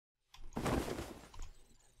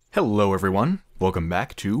Hello everyone, welcome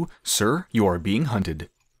back to Sir, You Are Being Hunted.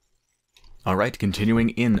 Alright, continuing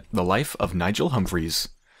in the life of Nigel Humphreys.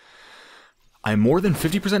 I'm more than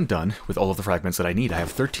 50% done with all of the fragments that I need. I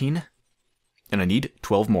have 13, and I need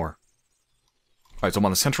 12 more. Alright, so I'm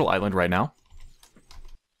on the central island right now.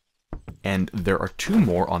 And there are 2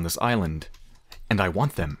 more on this island, and I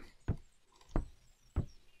want them.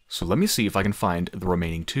 So let me see if I can find the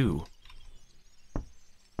remaining 2.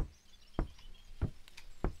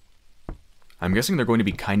 I'm guessing they're going to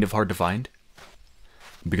be kind of hard to find,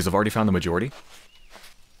 because I've already found the majority.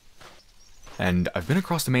 And I've been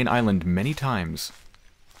across the main island many times,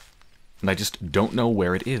 and I just don't know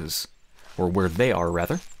where it is. Or where they are,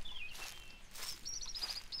 rather.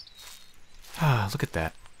 Ah, look at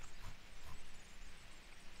that.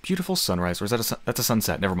 Beautiful sunrise. Or is that that's a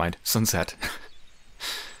sunset? Never mind. Sunset.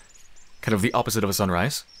 Kind of the opposite of a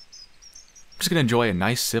sunrise. I'm just going to enjoy a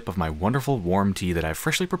nice sip of my wonderful warm tea that I've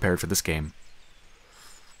freshly prepared for this game.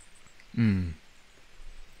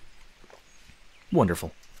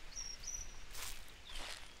 Wonderful.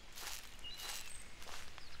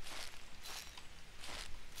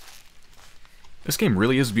 This game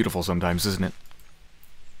really is beautiful sometimes, isn't it?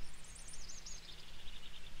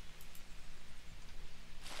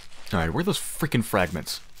 Alright, where are those freaking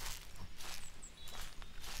fragments?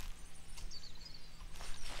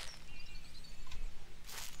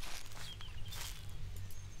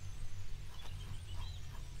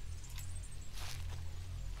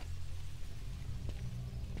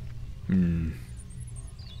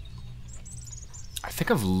 I think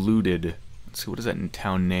I've looted... Let's see, what is that in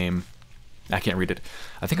town name? I can't read it.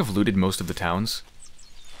 I think I've looted most of the towns.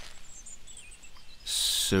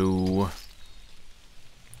 So...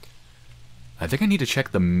 I think I need to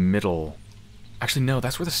check the middle. Actually, no,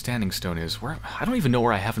 that's where the standing stone is. Where I don't even know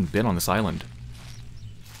where I haven't been on this island.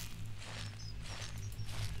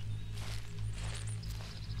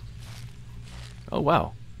 Oh,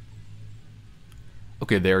 wow.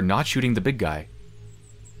 Okay, they're not shooting the big guy.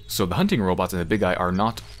 So the hunting robots and the big guy are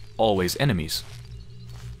not always enemies.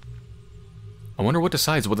 I wonder what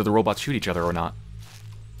decides whether the robots shoot each other or not.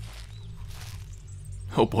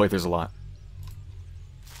 Oh boy, there's a lot.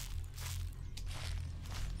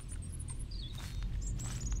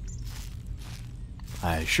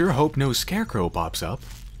 I sure hope no scarecrow pops up.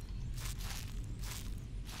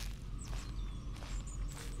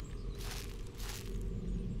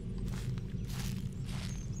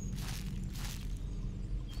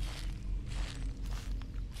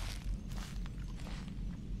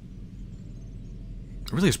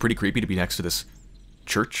 It really is pretty creepy to be next to this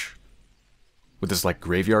church with this like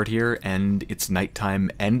graveyard here, and it's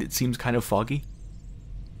nighttime and it seems kind of foggy.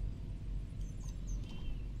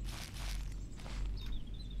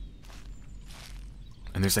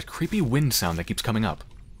 And there's that creepy wind sound that keeps coming up.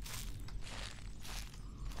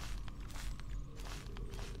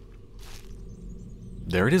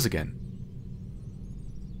 There it is again.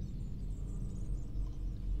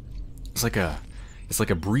 It's like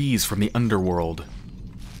a breeze from the underworld.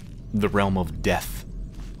 The realm of death.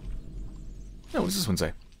 Oh, what does this one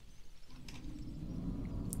say?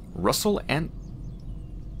 Russell and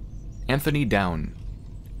Anthony Down.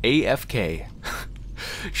 AFK.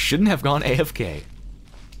 Shouldn't have gone AFK.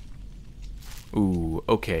 Ooh,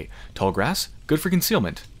 okay. Tall grass, good for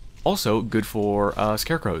concealment. Also, good for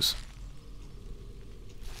scarecrows.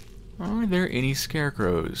 Are there any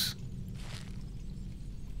scarecrows?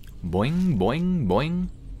 Boing, boing, boing.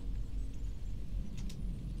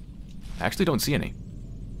 I actually don't see any.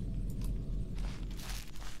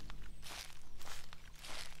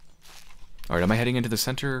 Alright, am I heading into the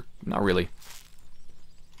center? Not really.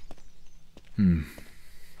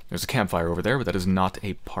 There's a campfire over there, but that is not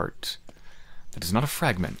a part. That is not a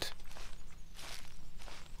fragment.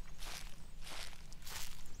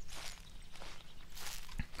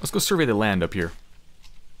 Let's go survey the land up here.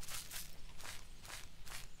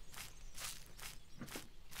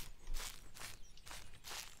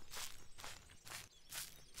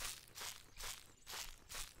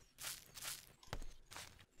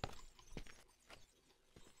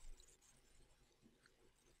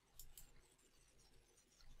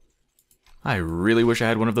 I really wish I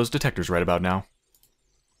had one of those detectors right about now.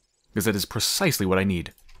 Because that is precisely what I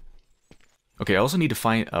need. Okay, I also need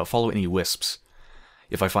to follow any wisps,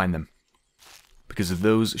 if I find them. Because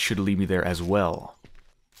those should lead me there as well.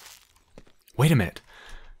 Wait a minute.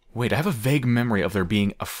 Wait, I have a vague memory of there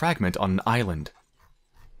being a fragment on an island.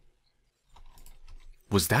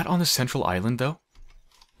 Was that on the central island, though?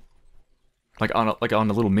 Like on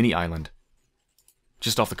a little mini island.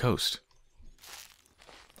 Just off the coast.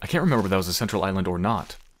 I can't remember if that was a central island or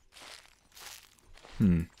not.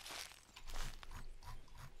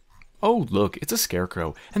 Oh, look, it's a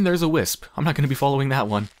scarecrow. And there's a wisp. I'm not going to be following that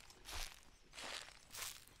one.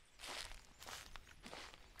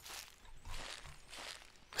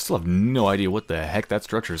 I still have no idea what the heck that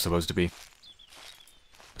structure is supposed to be.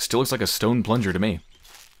 Still looks like a stone plunger to me.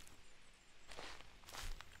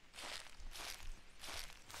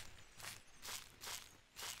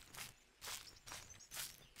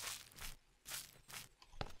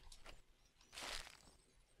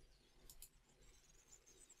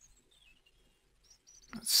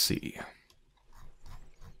 Let's see.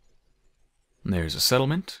 There's a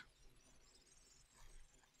settlement.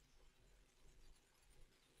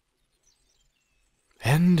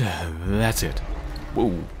 And that's it.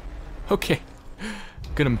 Whoa. Okay.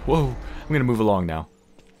 Whoa. I'm gonna move along now.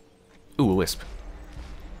 Ooh, a wisp.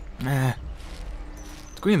 It's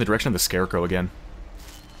going in the direction of the scarecrow again.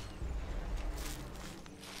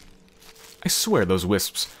 I swear those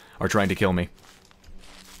wisps are trying to kill me.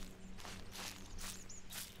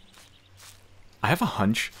 I have a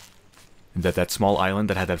hunch that that small island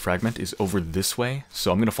that had that fragment is over this way,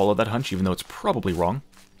 so I'm going to follow that hunch, even though it's probably wrong.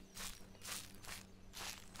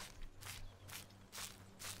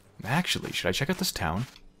 Actually, should I check out this town?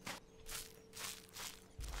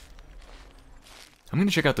 I'm going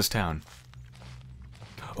to check out this town.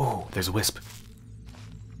 Oh, there's a wisp.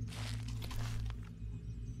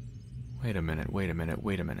 Wait a minute, wait a minute,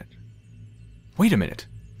 wait a minute. Wait a minute.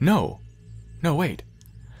 No. No, wait.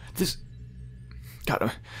 This...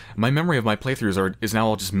 God, my memory of my playthroughs is now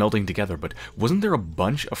all just melding together, but wasn't there a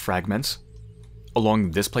bunch of fragments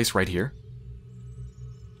along this place right here?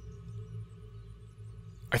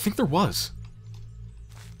 I think there was.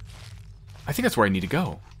 I think that's where I need to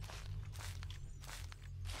go.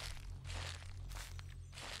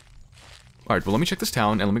 Alright, well let me check this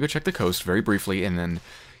town, and let me go check the coast very briefly, and then...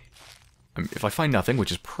 if I find nothing,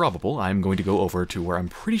 which is probable, I'm going to go over to where I'm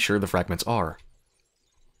pretty sure the fragments are.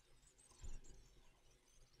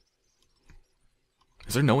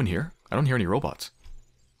 Is there no one here? I don't hear any robots.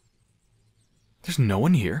 There's no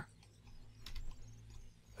one here?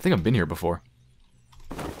 I think I've been here before.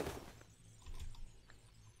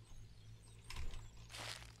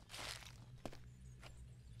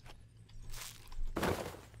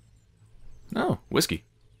 Oh, whiskey.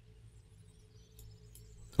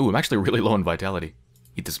 Ooh, I'm actually really low on vitality.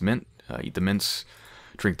 Eat this mint, eat the mints,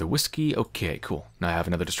 drink the whiskey. Okay, cool. Now I have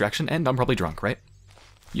another distraction, and I'm probably drunk, right?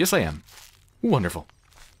 Yes, I am. Wonderful.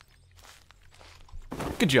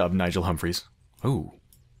 Good job, Nigel Humphreys. Ooh,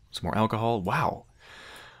 some more alcohol. Wow.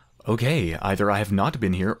 Okay, either I have not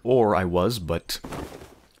been here, or I was, but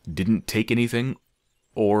didn't take anything,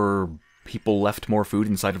 or people left more food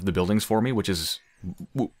inside of the buildings for me, which is...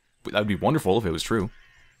 that would be wonderful if it was true.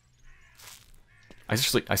 I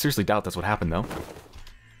seriously doubt that's what happened, though.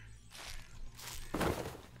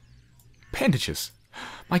 Bandages.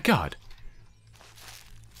 My god.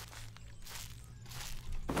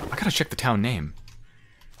 I gotta check the town name.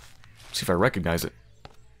 See if I recognize it.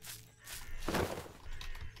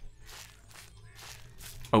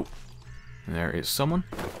 Oh. There is someone.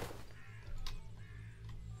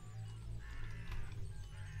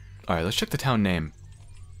 Alright, let's check the town name.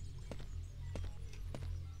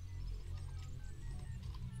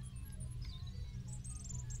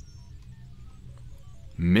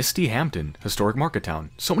 Misty Hampton, historic market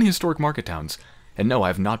town. So many historic market towns. And no, I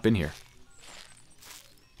have not been here.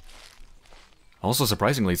 Also,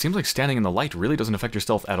 surprisingly, it seems like standing in the light really doesn't affect your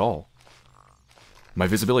stealth at all. My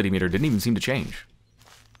visibility meter didn't even seem to change.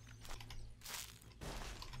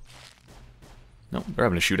 No, they're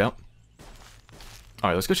having a shootout.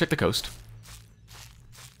 Alright, let's go check the coast.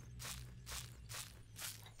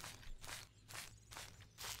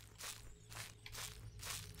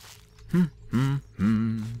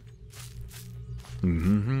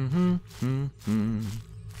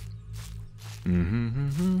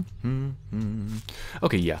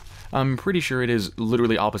 Okay, yeah. I'm pretty sure it is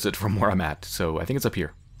literally opposite from where I'm at, so I think it's up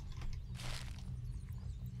here.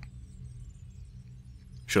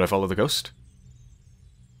 Should I follow the coast?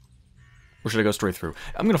 Or should I go straight through?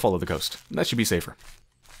 I'm gonna follow the coast. That should be safer.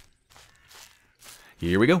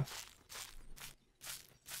 Here we go.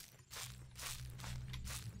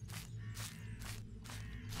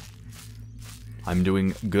 I'm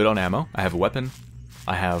doing good on ammo. I have a weapon.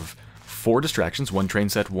 I have 4 distractions, 1 train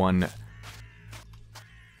set, 1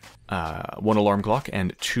 alarm clock,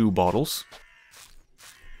 and 2 bottles.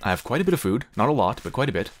 I have quite a bit of food. Not a lot, but quite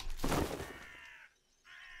a bit.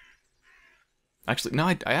 Actually, no,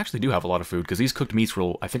 I actually do have a lot of food, because these cooked meats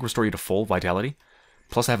will, I think, restore you to full vitality.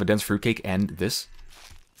 Plus I have a dense fruitcake and this.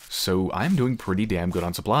 So I'm doing pretty damn good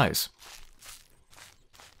on supplies.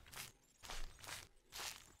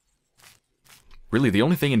 Really, the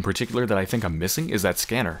only thing in particular that I think I'm missing is that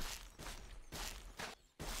scanner.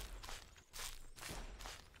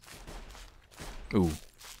 Ooh.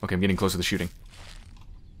 Okay, I'm getting close to the shooting.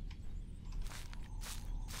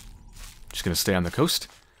 Just gonna stay on the coast.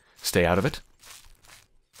 Stay out of it.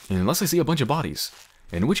 Unless I see a bunch of bodies.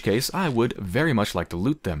 In which case, I would very much like to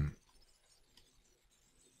loot them.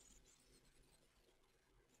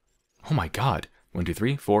 Oh my god. 1, 2,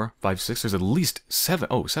 3, 4, 5, 6. There's at least 7.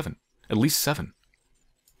 Oh, 7. At least 7.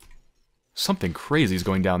 Something crazy is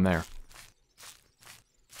going down there.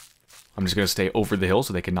 I'm just going to stay over the hill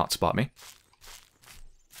so they cannot spot me.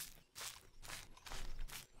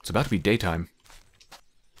 It's about to be daytime.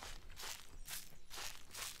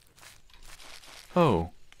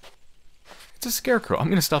 Oh. It's a scarecrow. I'm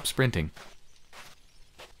going to stop sprinting.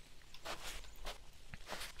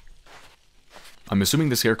 I'm assuming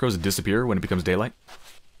the scarecrows disappear when it becomes daylight.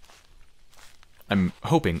 I'm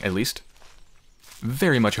hoping, at least.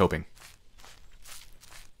 Very much hoping.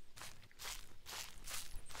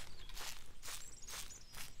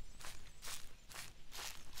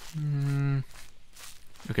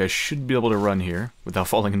 Okay, I should be able to run here without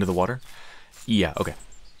falling into the water. Yeah, okay.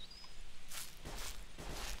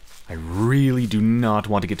 I really do not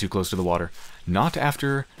want to get too close to the water. Not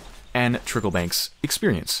after Anne Tricklebank's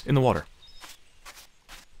experience in the water.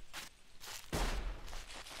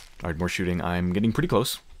 Alright, more shooting. I'm getting pretty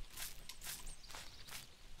close.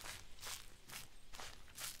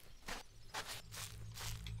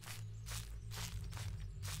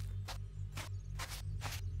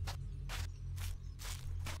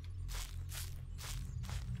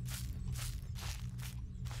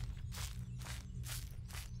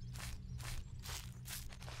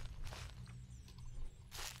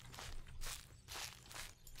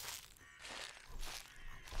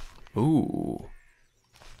 Ooh.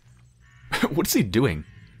 What is he doing?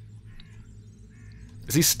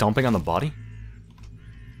 Is he stomping on the body?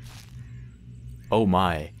 Oh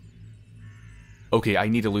my. Okay, I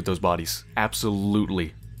need to loot those bodies.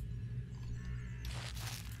 Absolutely.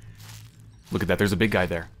 Look at that, there's a big guy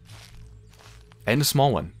there. And a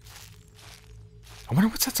small one. I wonder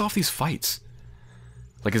what sets off these fights.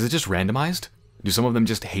 Like, is it just randomized? Do some of them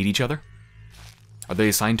just hate each other? Are they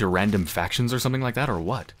assigned to random factions or something like that, or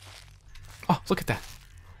what? Oh, look at that.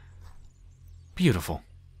 Beautiful.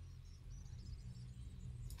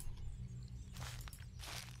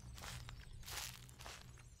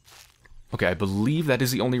 Okay, I believe that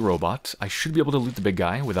is the only robot. I should be able to loot the big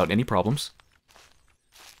guy without any problems.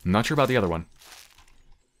 I'm not sure about the other one.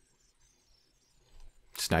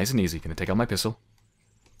 It's nice and easy. Gonna take out my pistol.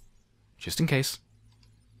 Just in case.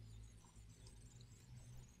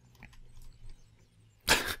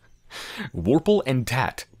 Warple and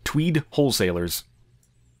Tat. Tweed wholesalers.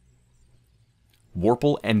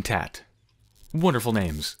 Warple and Tat. Wonderful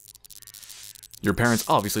names. Your parents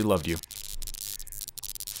obviously loved you.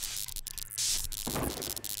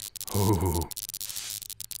 Ooh.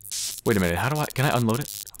 Wait a minute, how do I... Can I unload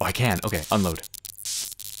it? Oh, I can. Okay, unload.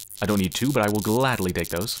 I don't need 2, but I will gladly take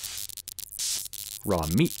those. Raw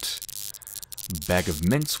meat. Bag of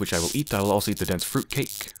mints, which I will eat. I will also eat the dense fruit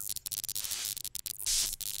cake.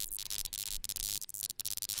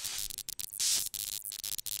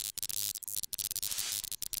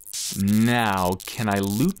 Now, can I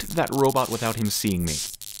loot that robot without him seeing me?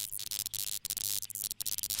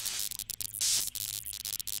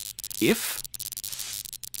 If...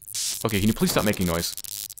 Okay, can you please stop making noise?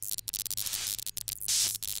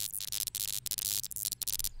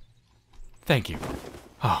 Thank you.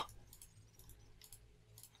 Ah.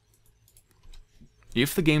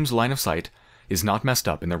 If the game's line of sight is not messed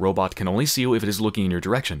up and the robot can only see you if it is looking in your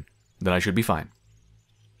direction, then I should be fine.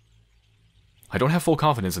 I don't have full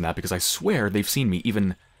confidence in that because I swear they've seen me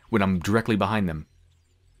even when I'm directly behind them.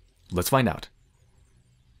 Let's find out.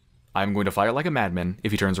 I'm going to fire like a madman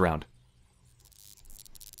if he turns around.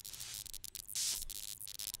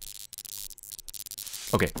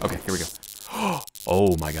 Okay, here we go.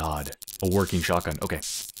 Oh my god. A working shotgun. Okay.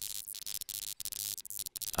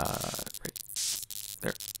 Right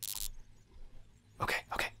there. Okay.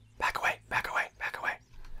 Back away.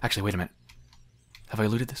 Actually, wait a minute. Have I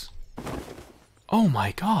looted this? Oh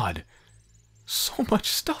my god. So much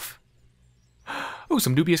stuff. Oh,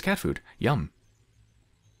 some dubious cat food. Yum.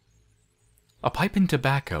 A pipe and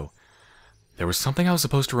tobacco. There was something I was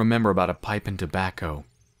supposed to remember about a pipe and tobacco.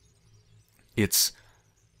 It's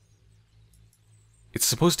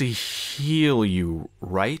supposed to heal you,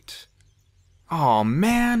 right? Oh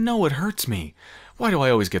man, no, it hurts me. Why do I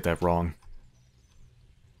always get that wrong?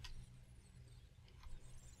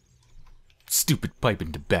 Stupid pipe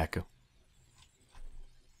and tobacco.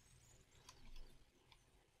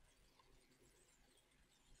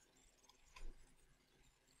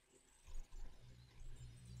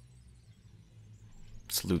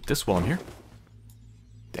 loot this while I'm here.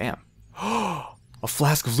 Damn. A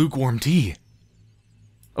flask of lukewarm tea!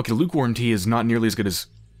 Okay, lukewarm tea is not nearly as good as,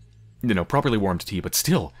 you know, properly warmed tea, but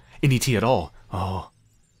still, any tea at all. Oh.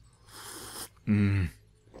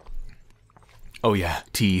 Oh yeah,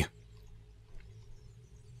 tea.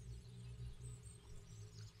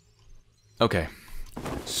 Okay.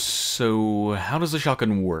 So, how does the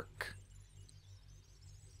shotgun work?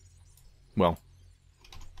 Well,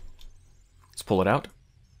 let's pull it out.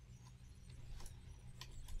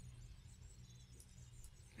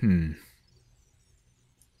 Oh,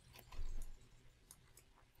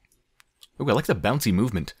 I like the bouncy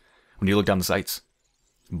movement when you look down the sights.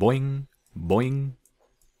 Boing, boing.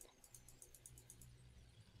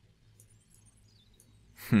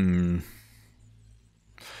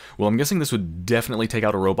 Well, I'm guessing this would definitely take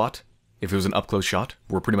out a robot if it was an up-close shot,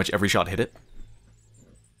 where pretty much every shot hit it.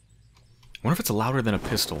 I wonder if it's louder than a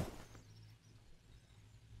pistol.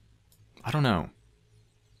 I don't know.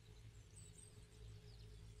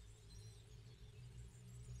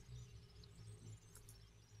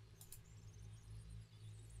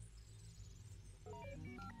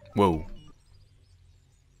 Whoa.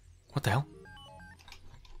 What the hell?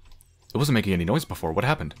 It wasn't making any noise before. What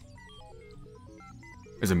happened?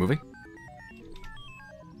 Is it moving?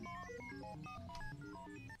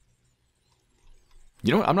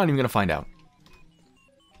 You know what? I'm not even going to find out.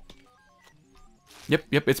 Yep,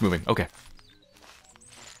 it's moving. Okay.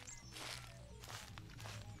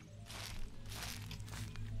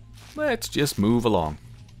 Let's just move along.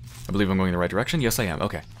 I believe I'm going in the right direction. Yes, I am.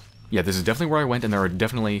 Okay. Yeah, this is definitely where I went, and there are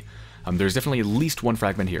definitely... there's definitely at least one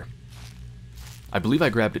fragment here. I believe I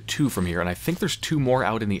grabbed 2 from here, and I think there's 2 more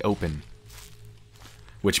out in the open.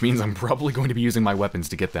 Which means I'm probably going to be using my weapons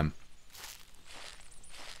to get them.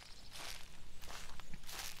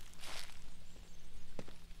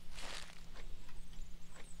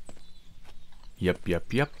 Yep.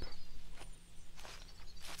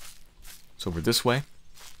 It's over this way.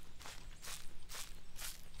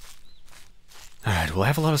 Alright, well I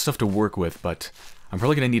have a lot of stuff to work with, but I'm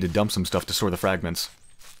probably going to need to dump some stuff to store the fragments.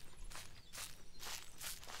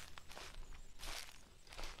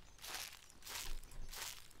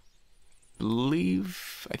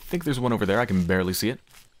 I think there's one over there. I can barely see it.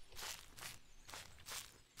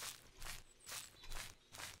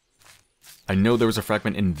 I know there was a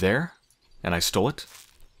fragment in there, and I stole it.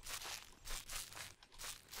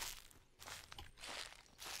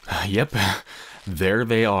 Yep, there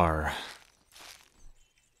they are.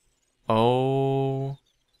 Oh,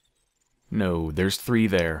 no, there's 3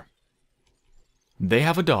 there. They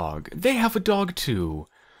have a dog. They have a dog too.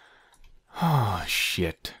 Oh,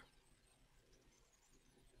 shit.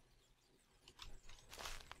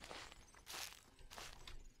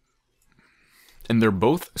 And they're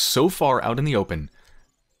both so far out in the open,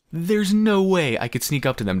 there's no way I could sneak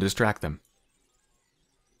up to them to distract them.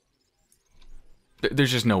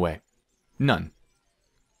 There's just no way. None.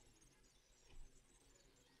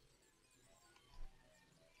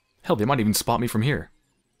 Hell, they might even spot me from here.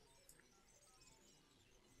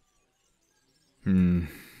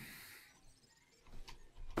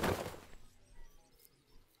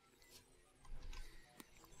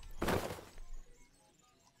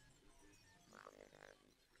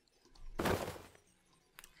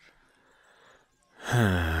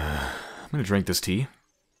 I'm gonna drink this tea.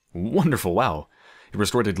 Wonderful, wow. It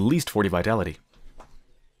restored at least 40 vitality.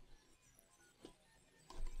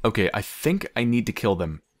 Okay, I think I need to kill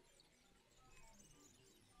them.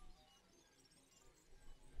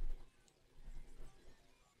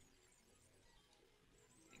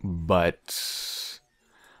 But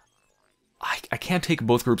I can't take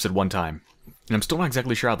both groups at one time. And I'm still not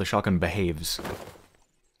exactly sure how the shotgun behaves.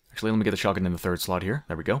 Actually, let me get the shotgun in the 3rd slot here.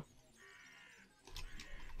 There we go.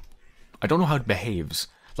 I don't know how it behaves.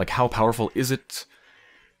 Like, how powerful is it?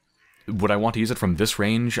 Would I want to use it from this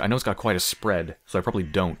range? I know it's got quite a spread, so I probably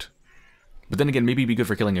don't. But then again, maybe it'd be good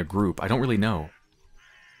for killing a group. I don't really know.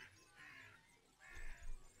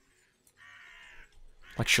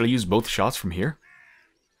 Like, should I use both shots from here?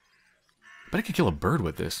 But I could kill a bird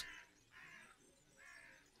with this.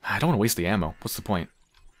 I don't want to waste the ammo. What's the point?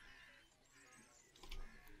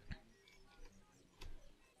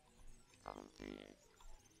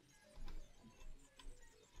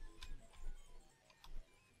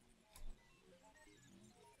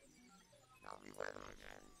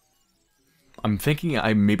 I'm thinking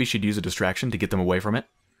I maybe should use a distraction to get them away from it.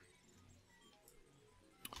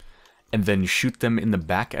 And then shoot them in the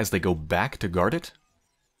back as they go back to guard it?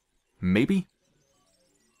 Maybe?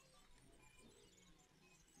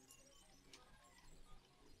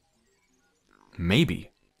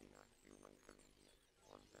 Maybe.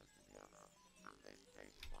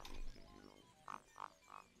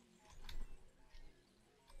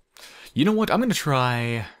 You know what? I'm gonna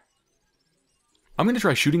try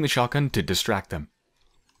shooting the shotgun to distract them.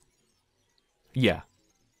 Yeah.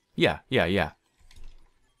 Yeah.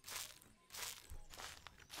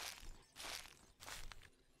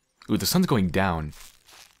 Ooh, the sun's going down.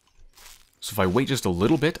 So if I wait just a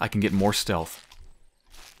little bit, I can get more stealth.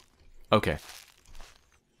 Okay.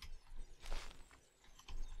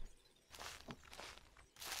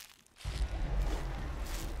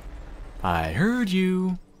 I heard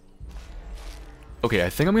you. Okay, I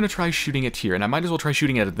think I'm going to try shooting it here, and I might as well try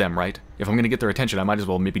shooting it at them, right? If I'm going to get their attention, I might as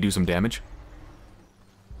well maybe do some damage.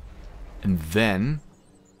 And then...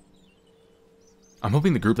 I'm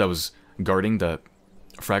hoping the group that was guarding the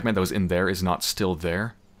fragment that was in there is not still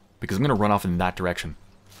there, because I'm going to run off in that direction.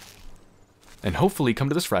 And hopefully come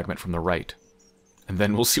to this fragment from the right. And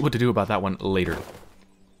then we'll see what to do about that one later.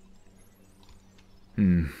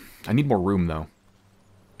 I need more room, though.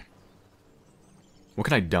 What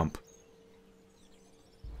can I dump?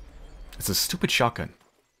 It's a stupid shotgun.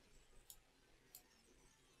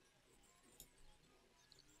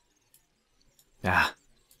 Ah.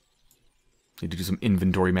 Need to do some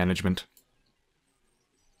inventory management.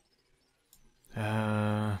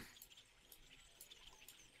 I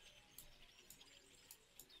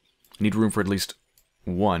need room for at least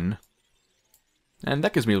one. And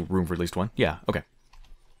that gives me room for at least one. Yeah, okay.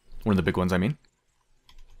 One of the big ones, I mean.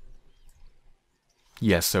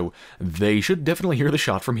 Yes, so they should definitely hear the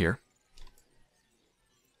shot from here.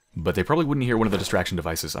 But they probably wouldn't hear one of the distraction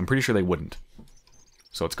devices. I'm pretty sure they wouldn't.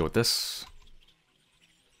 So let's go with this.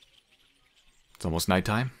 It's almost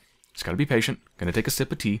nighttime. Just gotta be patient. Gonna take a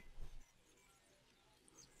sip of tea.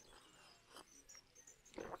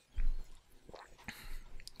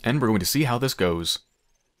 And we're going to see how this goes.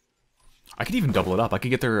 I could even double it up. I could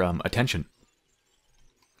get their attention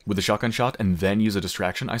with the shotgun shot and then use a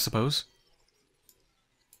distraction, I suppose.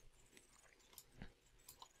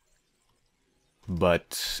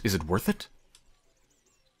 But is it worth it?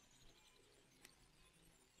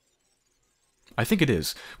 I think it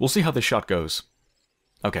is. We'll see how this shot goes.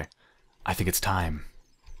 Okay. I think it's time.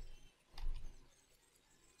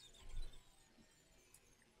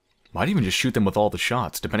 Might even just shoot them with all the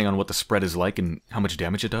shots, depending on what the spread is like and how much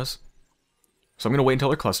damage it does. So I'm going to wait until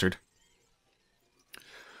they're clustered.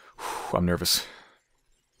 Whew, I'm nervous.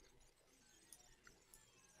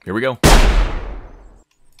 Here we go.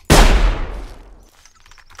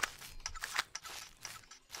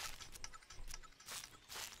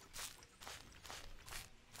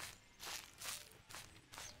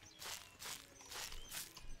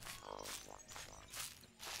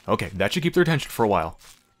 Okay, that should keep their attention for a while.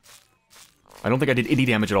 I don't think I did any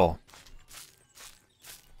damage at all.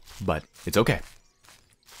 But it's okay.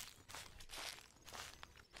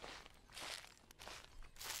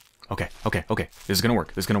 Okay. This is gonna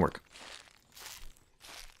work.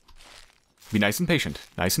 Be nice and patient.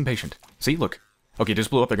 See, look. Okay, just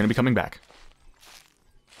blew up. They're gonna be coming back.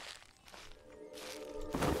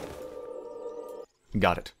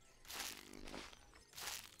 Got it.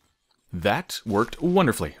 That worked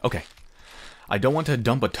wonderfully. Okay. I don't want to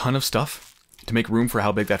dump a ton of stuff to make room for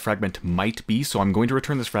how big that fragment might be, so I'm going to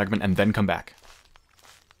return this fragment and then come back.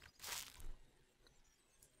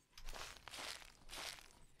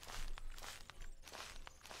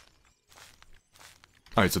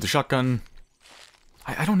 Alright, so the shotgun...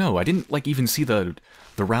 I don't know. I didn't, like, even see the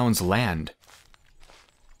rounds land.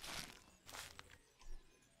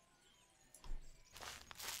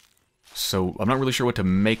 So I'm not really sure what to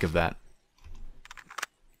make of that.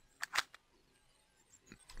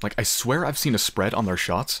 Like, I swear I've seen a spread on their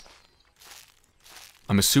shots.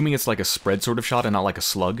 I'm assuming it's like a spread sort of shot and not like a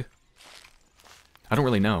slug. I don't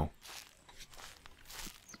really know.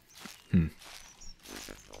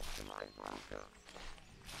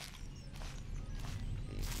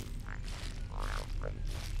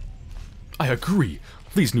 I agree.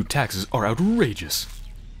 These new taxes are outrageous.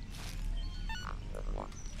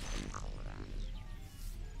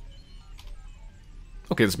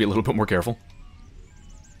 Okay, let's be a little bit more careful.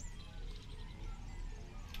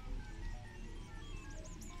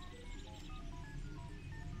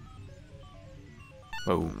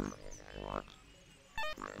 Oh.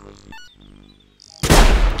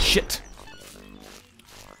 Shit.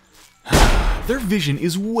 Their vision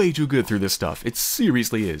is way too good through this stuff. It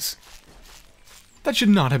seriously is. That should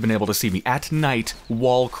not have been able to see me at night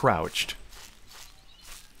while crouched.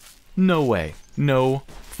 No way. No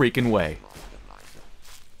freaking way.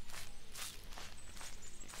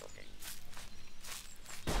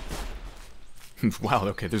 Wow,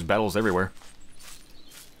 okay, there's battles everywhere.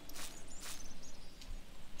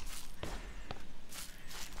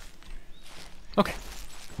 Okay.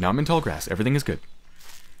 Now I'm in tall grass. Everything is good.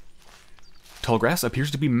 Tall grass appears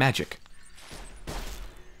to be magic.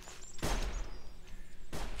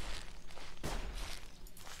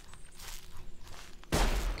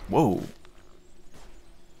 Whoa.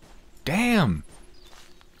 Damn.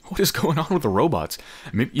 What is going on with the robots?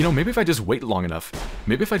 Maybe, you know, maybe if I just wait long enough.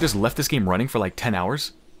 Maybe if I just left this game running for like 10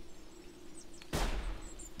 hours.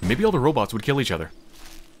 Maybe all the robots would kill each other.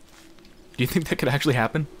 Do you think that could actually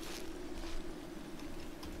happen?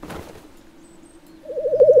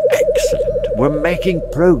 Excellent. We're making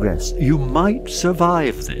progress. You might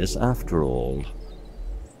survive this after all.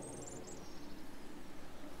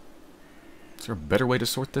 Is there a better way to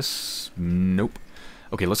sort this? Nope.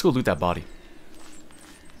 Okay, let's go loot that body.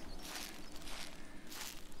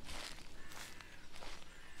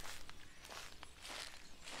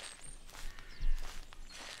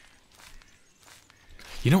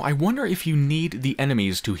 You know, I wonder if you need the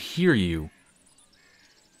enemies to hear you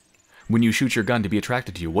when you shoot your gun to be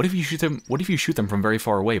attracted to you. What if you shoot them? What if you shoot them from very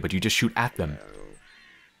far away, but you just shoot at them?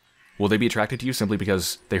 Will they be attracted to you simply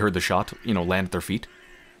because they heard the shot, you know, land at their feet?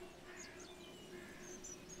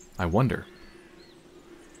 I wonder.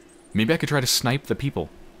 Maybe I could try to snipe the people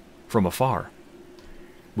from afar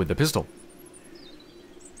with the pistol.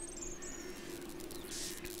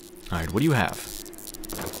 Alright, what do you have?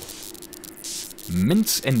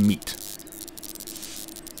 Mince and meat.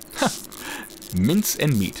 Ha! Mince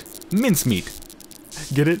and meat. Mince meat.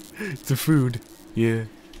 Get it? It's a food. Yeah.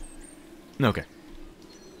 Okay.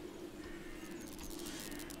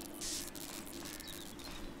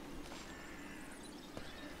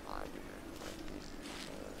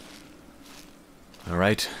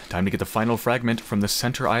 Alright, time to get the final fragment from the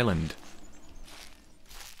center island.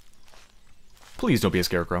 Please don't be a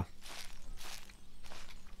scarecrow.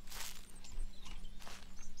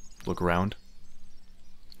 Look around.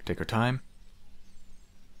 Take our time.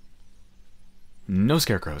 No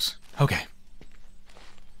scarecrows. Okay.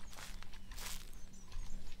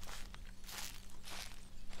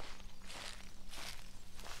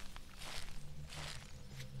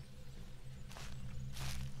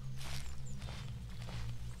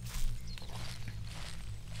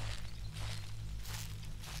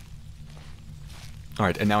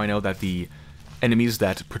 Alright, and now I know that the enemies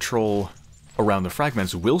that patrol around the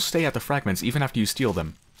fragments will stay at the fragments even after you steal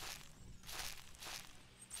them.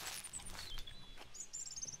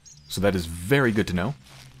 So that is very good to know.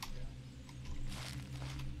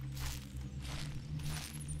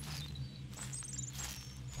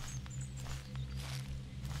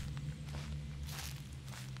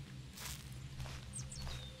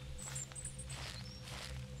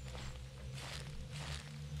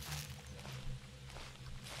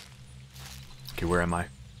 Okay, where am I?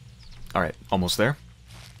 Alright, almost there.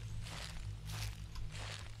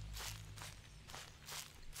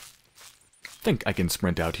 Think I can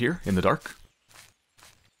sprint out here in the dark.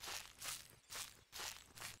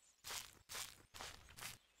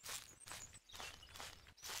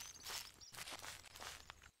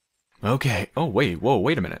 Okay. Oh, wait. Whoa,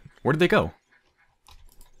 wait a minute. Where did they go?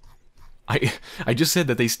 I just said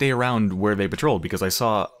that they stay around where they patrolled because I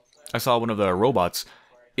saw one of the robots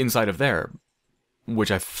inside of there,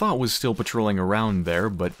 which I thought was still patrolling around there,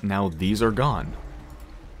 but now these are gone.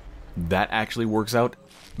 That actually works out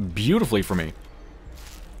beautifully for me.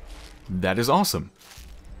 That is awesome.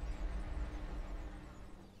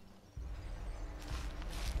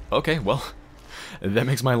 Okay, well, that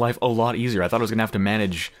makes my life a lot easier. I thought I was going to have to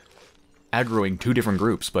manage aggroing two different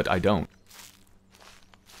groups, but I don't.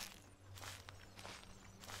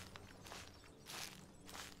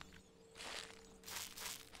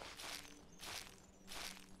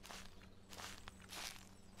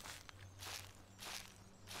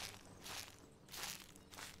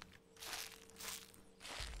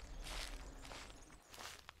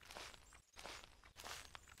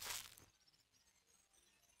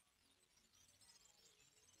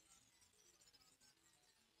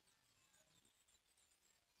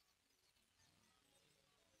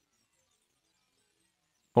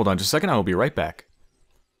 Hold on just a second, I will be right back.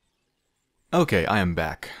 Okay, I am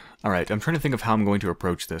back. Alright, I'm trying to think of how I'm going to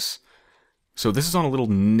approach this. So this is on a little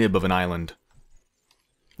nib of an island.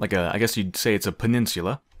 Like I guess you'd say it's a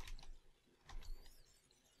peninsula.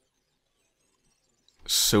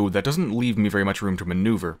 So that doesn't leave me very much room to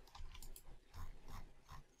maneuver.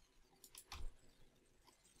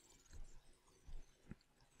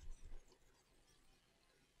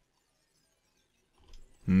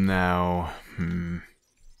 Now,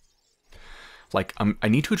 like, I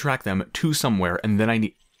need to attract them to somewhere, and then I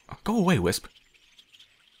need... Go away, Wisp.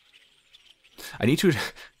 I need to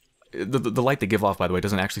The light they give off, by the way,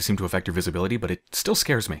 doesn't actually seem to affect your visibility, but it still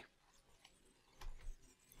scares me.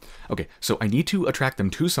 Okay, so I need to attract them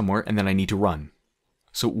to somewhere, and then I need to run.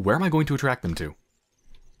 So where am I going to attract them to?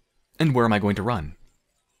 And where am I going to run?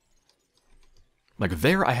 Like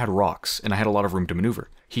there I had rocks, and I had a lot of room to maneuver.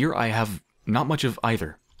 Here I have not much of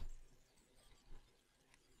either.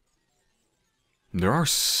 There are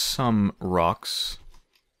some rocks.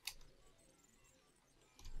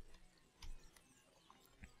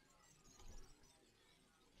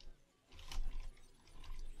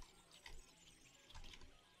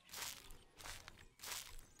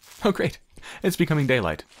 Oh, great. It's becoming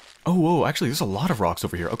daylight. Oh, whoa, actually, there's a lot of rocks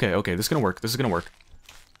over here. Okay, okay, this is gonna work. This is gonna work.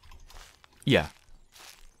 Yeah.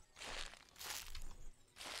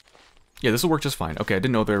 Yeah, this will work just fine. Okay, I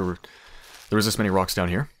didn't know there was this many rocks down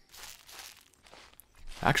here.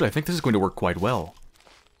 Actually, I think this is going to work quite well.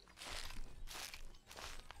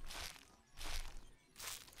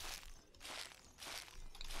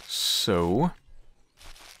 So,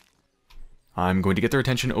 I'm going to get their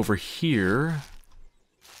attention over here.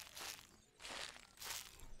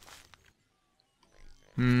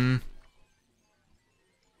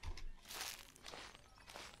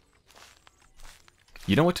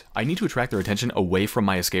 You know what? I need to attract their attention away from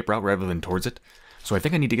my escape route rather than towards it. So I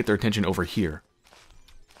think I need to get their attention over here.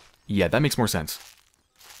 Yeah, that makes more sense.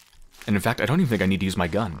 And in fact, I don't even think I need to use my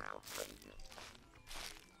gun.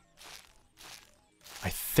 I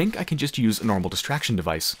think I can just use a normal distraction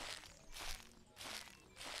device.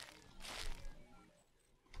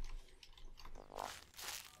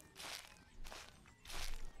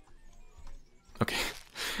 Okay.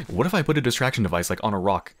 What if I put a distraction device, like, on a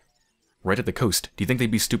rock? Right at the coast. Do you think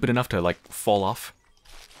they'd be stupid enough to, like, fall off?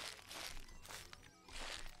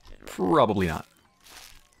 Probably not.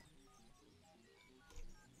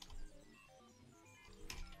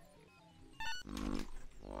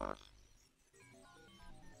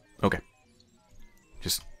 Okay.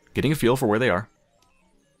 Just getting a feel for where they are.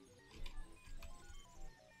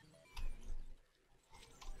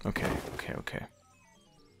 Okay, okay, okay.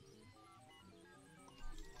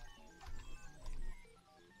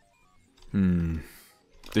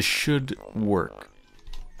 This should work.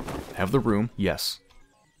 Have the room, yes.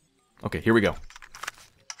 Okay, here we go.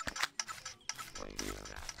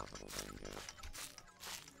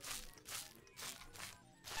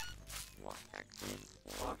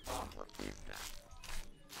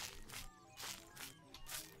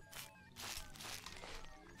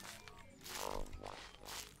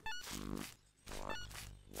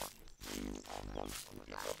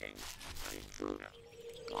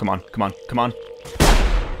 Come on, come on, come on.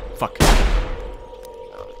 Fuck.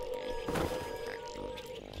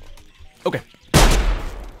 Okay.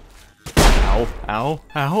 Ow, ow,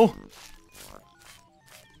 ow.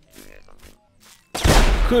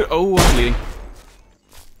 Good. Oh, I'm bleeding.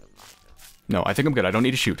 No, I think I'm good. I don't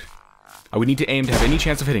need to shoot. I would need to aim to have any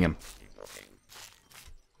chance of hitting him.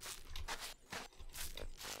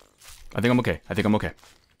 I think I'm okay. I think I'm okay.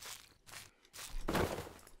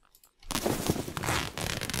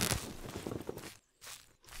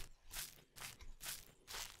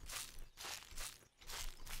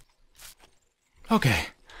 Okay.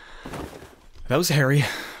 That was hairy,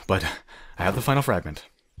 but I have the final fragment.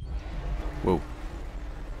 Whoa.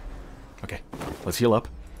 Okay, let's heal up.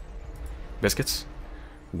 Biscuits.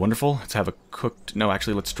 Wonderful. Let's have a cooked... No,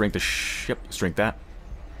 actually, let's drink the ship. Let's drink that.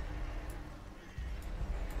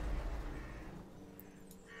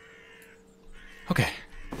 Okay.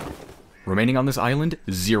 Remaining on this island,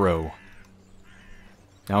 0.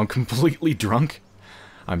 Now I'm completely drunk.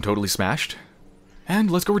 I'm totally smashed.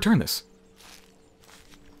 And let's go return this.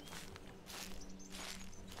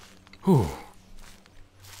 Whew.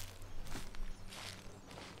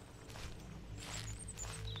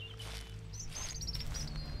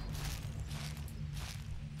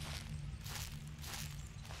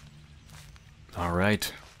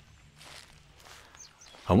 Alright.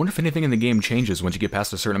 I wonder if anything in the game changes once you get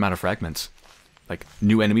past a certain amount of fragments. Like,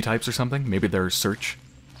 new enemy types or something? Maybe their search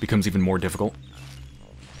becomes even more difficult.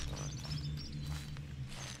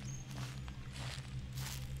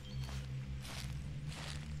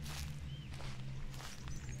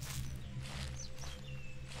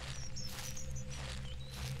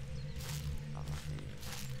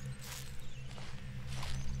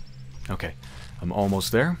 Okay, I'm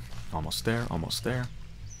almost there. Almost there, almost there.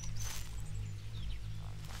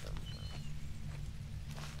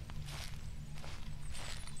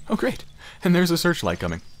 Oh, great. And there's a searchlight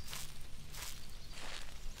coming.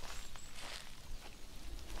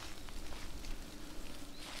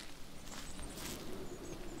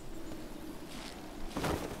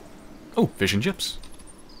 Oh, fish and chips.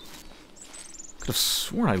 Could have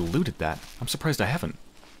sworn I looted that. I'm surprised I haven't.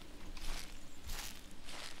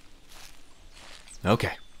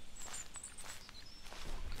 Okay.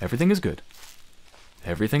 Everything is good.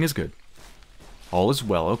 Everything is good. All is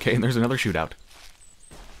well. Okay, and there's another shootout.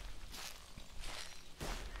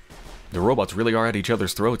 The robots really are at each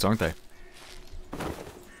other's throats, aren't they?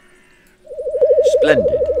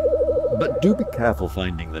 Splendid. But do be careful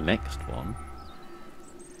finding the next one.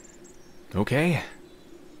 Okay.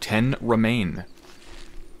 10 remain.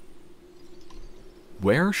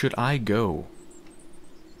 Where should I go?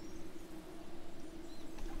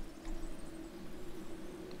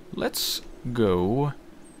 Let's go...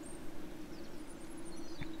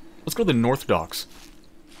 Let's go to the North Docks.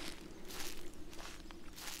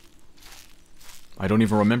 I don't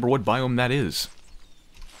even remember what biome that is.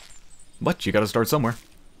 But you gotta start somewhere.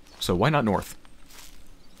 So why not north?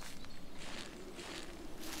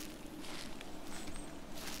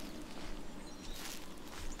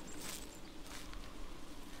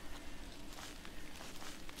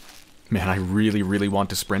 Man, I really, really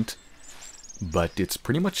want to sprint. But it's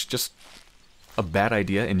pretty much just a bad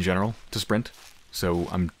idea in general to sprint. So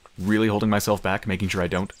I'm really holding myself back, making sure I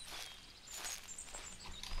don't.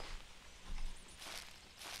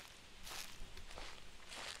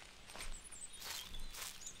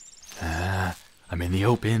 I'm in the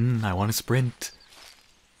open. I want to sprint.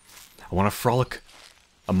 I want to frolic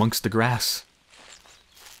amongst the grass.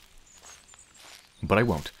 But I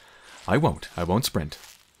won't. I won't. I won't sprint.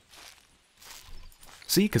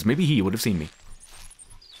 See? Because maybe he would have seen me.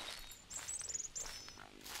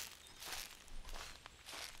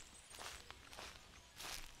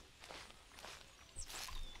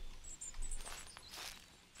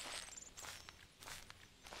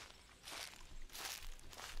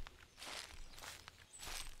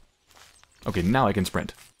 Okay, now I can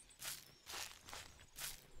sprint.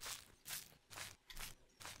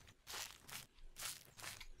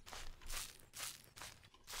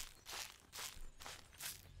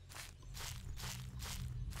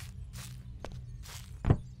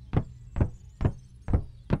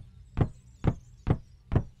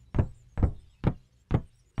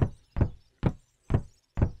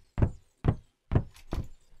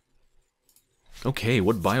 Okay,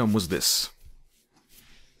 what biome was this?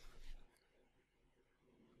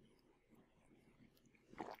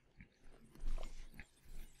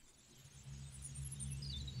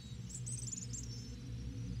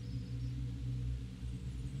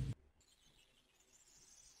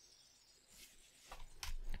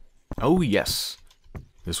 Oh yes,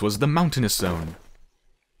 this was the mountainous zone.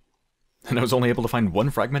 And I was only able to find one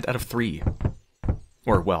fragment out of 3.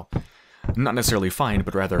 Or, well, not necessarily find,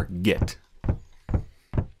 but rather get.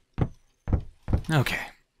 Okay.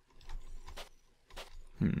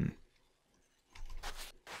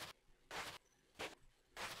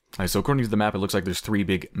 Alright, so according to the map, it looks like there's 3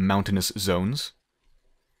 big mountainous zones.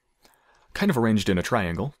 Kind of arranged in a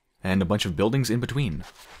triangle, and a bunch of buildings in between.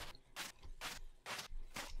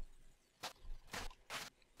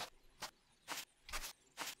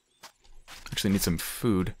 Actually need some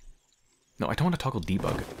food. No, I don't want to toggle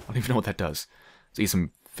debug. I don't even know what that does. Let's eat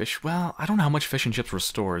some fish. Well, I don't know how much fish and chips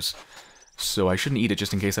restores, so I shouldn't eat it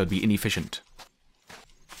just in case I would be inefficient.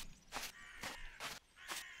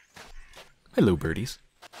 Hello, birdies.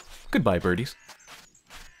 Goodbye, birdies.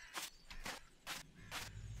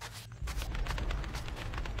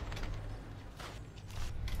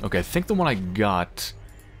 Okay, I think the one I got...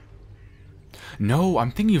 No,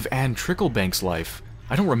 I'm thinking of Anne Tricklebank's life.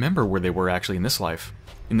 I don't remember where they were actually in this life.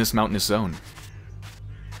 In this mountainous zone.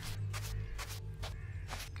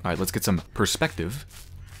 Alright, let's get some perspective.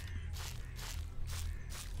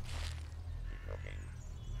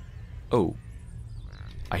 Oh.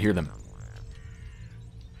 I hear them.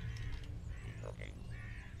 Oh,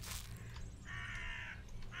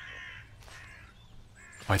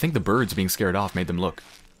 I think the birds being scared off made them look.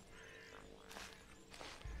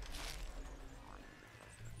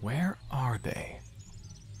 Where are they?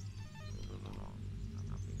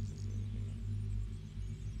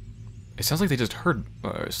 It sounds like they just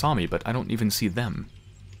saw me, but I don't even see them.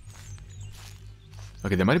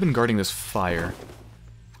 Okay, they might have been guarding this fire.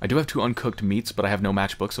 I do have 2 uncooked meats, but I have no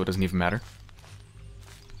matchbook, so it doesn't even matter.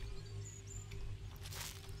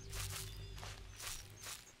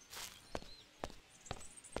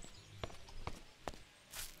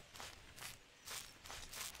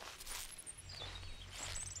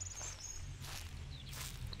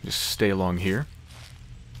 Just stay along here.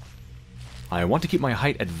 I want to keep my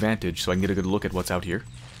height advantage so I can get a good look at what's out here.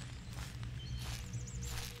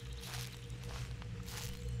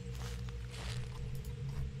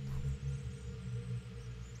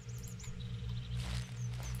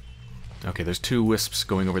 Okay, there's 2 wisps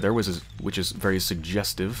going over there, which is very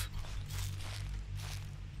suggestive.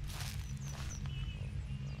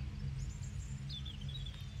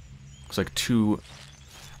 Looks like 2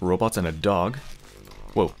 robots and a dog.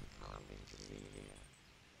 Whoa.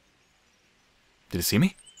 Did it see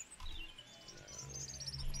me?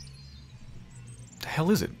 The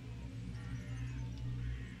hell is it?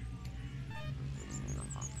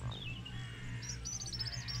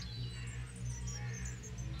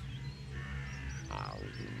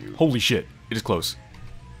 Holy shit, it is close.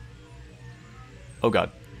 Oh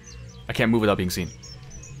god. I can't move without being seen.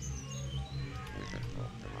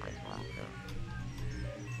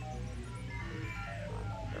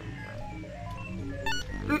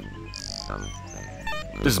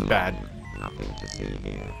 This is bad. Nothing to see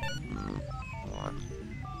here. What?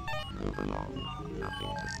 Move along.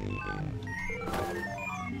 Nothing to see here.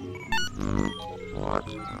 What?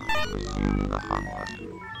 Resume the hunt.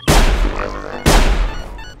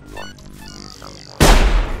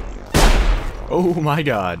 Oh my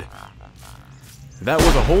god. That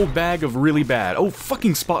was a whole bag of really bad. Oh,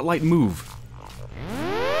 fucking spotlight move.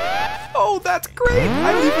 Oh, that's great!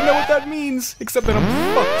 I don't even know what that means, except that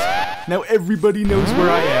I'm fucked. Now everybody knows where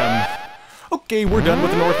I am. Okay, we're done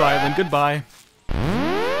with the North Island. Goodbye.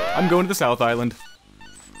 I'm going to the South Island.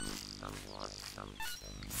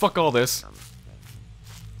 Fuck all this.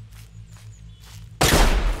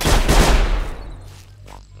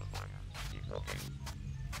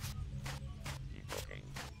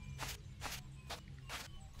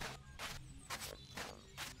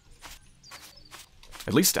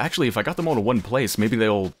 At least, actually, if I got them all to one place, maybe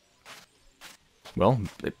they'll... Well,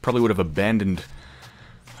 they probably would have abandoned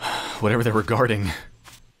whatever they were guarding.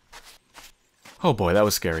 Oh boy, that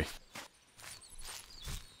was scary.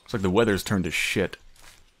 Looks like the weather's turned to shit.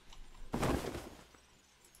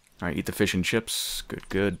 Alright, eat the fish and chips. Good,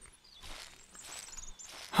 good.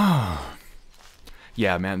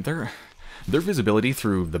 Yeah, man, their visibility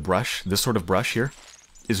through the brush, this sort of brush here,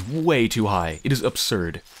 is way too high. It is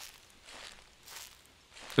absurd.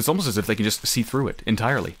 It's almost as if they can just see through it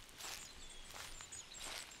entirely.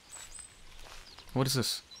 What is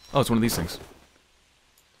this? Oh, it's one of these things.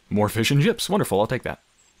 More fish and chips. Wonderful, I'll take that.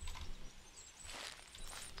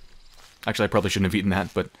 Actually, I probably shouldn't have eaten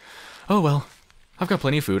that, but... Oh well. I've got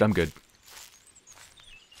plenty of food, I'm good.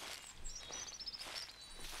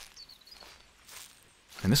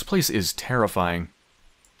 And this place is terrifying.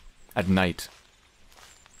 At night.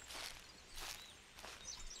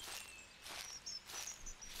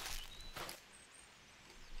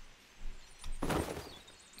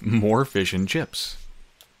 More fish and chips.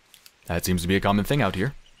 That seems to be a common thing out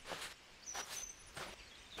here.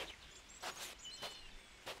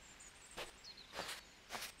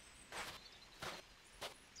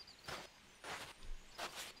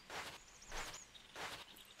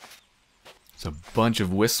 There's a bunch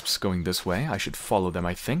of wisps going this way. I should follow them,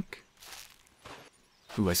 I think.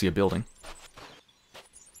 Ooh, I see a building.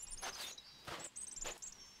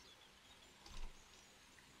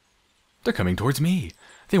 They're coming towards me.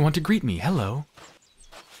 They want to greet me. Hello.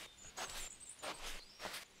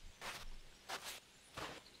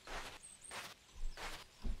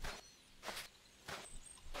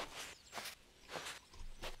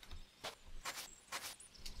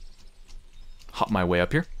 Hop my way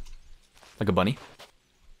up here. Like a bunny.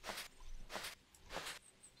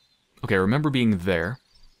 Okay, I remember being there.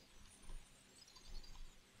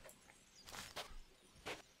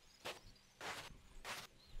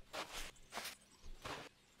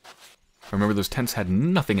 I remember those tents had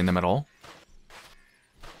nothing in them at all.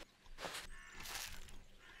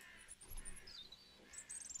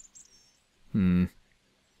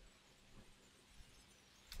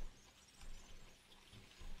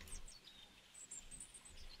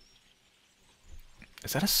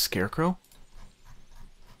 Is that a scarecrow?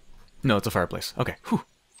 No, it's a fireplace. Okay, whew.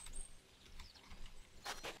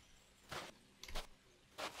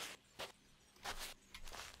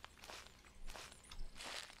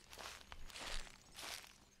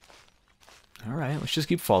 Alright, let's just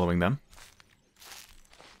keep following them.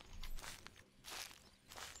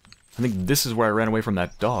 I think this is where I ran away from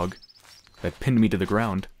that dog that pinned me to the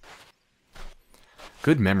ground.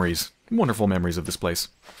 Good memories. Wonderful memories of this place.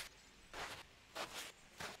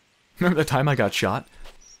 Remember the time I got shot?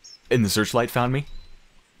 And the searchlight found me?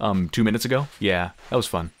 2 minutes ago? Yeah, that was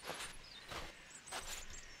fun.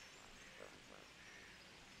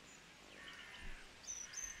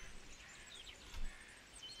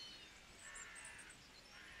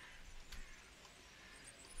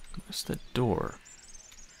 Where's the door?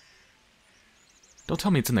 Don't tell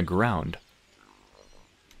me it's in the ground.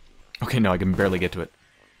 Okay, no, I can barely get to it.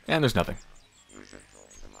 And there's nothing. You should talk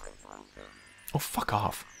to my uncle. Oh, fuck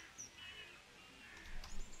off.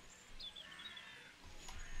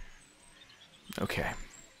 Okay.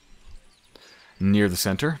 Near the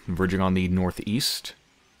center, verging on the northeast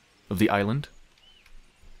of the island.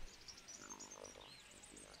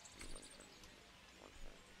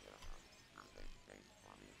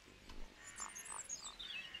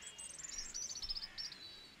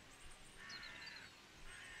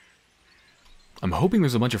 I'm hoping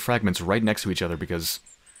there's a bunch of fragments right next to each other because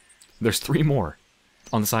there's 3 more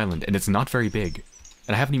on this island, and it's not very big.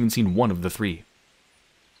 And I haven't even seen one of the 3.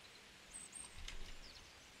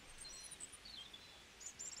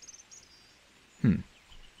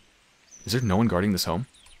 Is there no one guarding this home?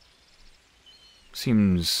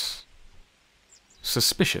 Seems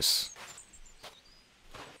suspicious.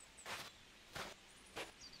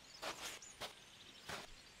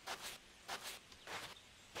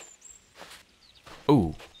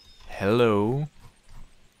 Oh, hello.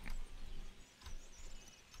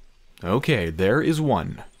 Okay, there is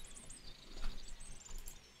one.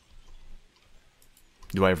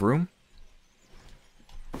 Do I have room?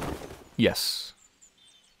 Yes.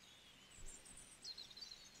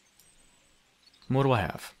 What do I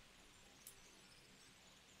have?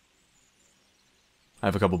 I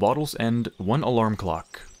have a couple bottles and 1 alarm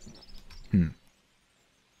clock.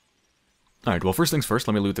 Alright, well, first things first,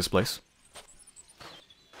 let me loot this place.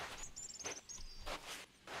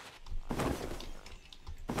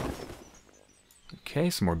 Okay,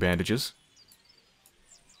 some more bandages.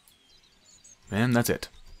 And that's it.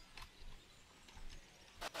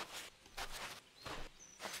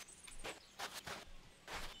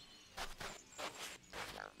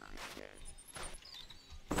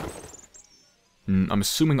 I'm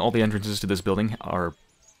assuming all the entrances to this building are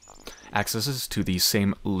accesses to the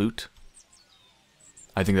same loot.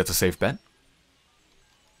 I think that's a safe bet.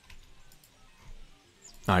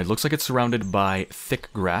 Alright, looks like it's surrounded by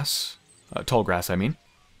thick grass. Tall grass, I mean.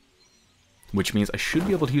 Which means I should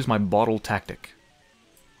be able to use my bottle tactic.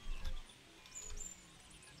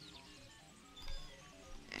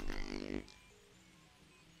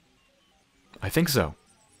 I think so.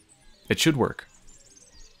 It should work.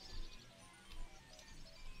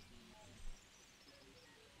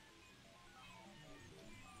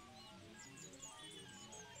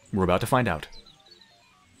 We're about to find out.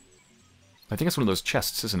 I think it's one of those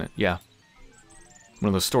chests, isn't it? Yeah. One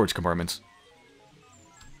of those storage compartments.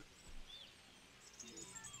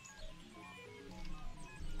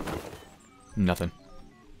 Nothing.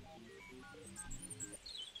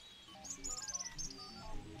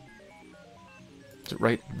 Is it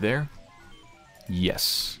right there?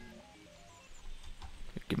 Yes.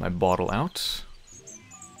 Get my bottle out.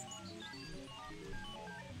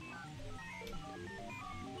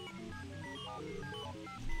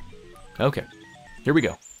 Okay, here we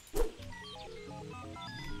go.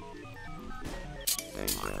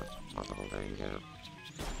 Danger. Possible danger.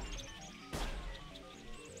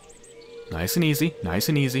 Nice and easy, nice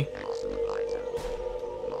and easy. Excellent item.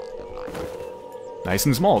 Lost of life. Nice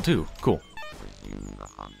and small, too. Cool. Resume the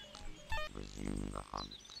hunt. Resume the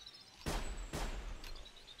hunt.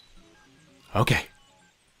 Okay.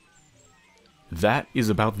 That is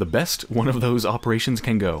about the best one of those operations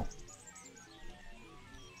can go.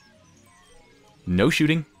 No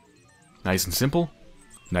shooting. Nice and simple.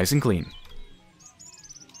 Nice and clean.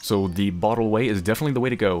 So the bottle way is definitely the way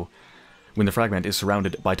to go when the fragment is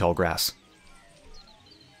surrounded by tall grass.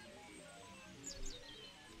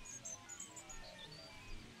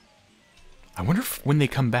 I wonder if when they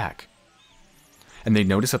come back and they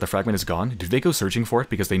notice that the fragment is gone, do they go searching for it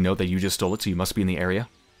because they know that you just stole it, so you must be in the area?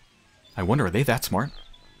 I wonder, are they that smart?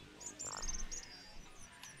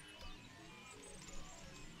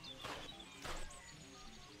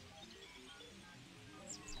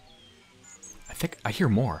 I think I hear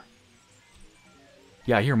more.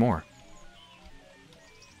 Yeah, I hear more.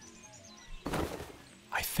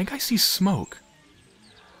 I think I see smoke.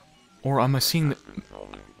 Or am I seeing the...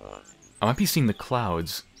 I might be seeing the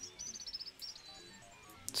clouds.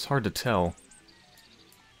 It's hard to tell.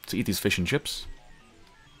 Let's eat these fish and chips.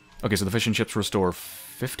 Okay, so the fish and chips restore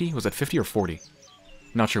 50? Was that 50 or 40?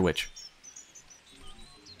 Not sure which.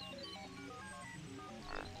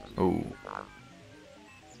 Oh.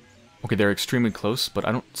 Okay, they're extremely close, but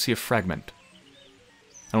I don't see a fragment.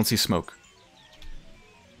 I don't see smoke.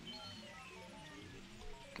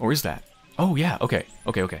 Or is that? Oh, yeah, okay.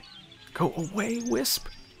 Okay, okay. Go away, Wisp!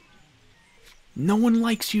 No one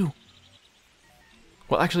likes you!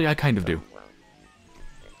 Well, actually, I kind of do.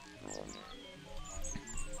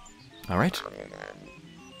 Alright.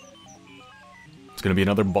 It's gonna be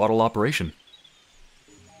another bottle operation.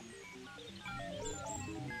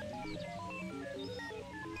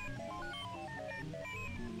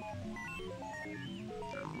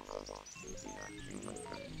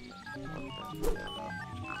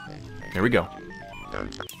 There we go.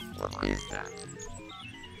 Don't. What is that?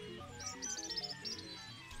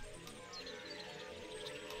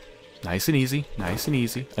 Nice and easy. Nice and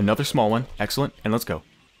easy. Another small one. Excellent. And let's go.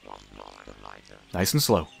 One more lighter. Nice and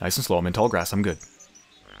slow. Nice and slow. I'm in tall grass. I'm good.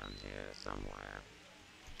 Around here somewhere.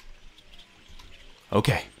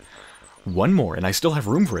 Okay. One more, and I still have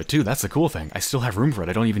room for it, too. That's the cool thing. I still have room for it.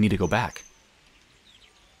 I don't even need to go back.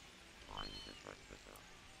 Find the procedure.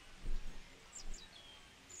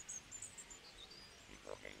 Keep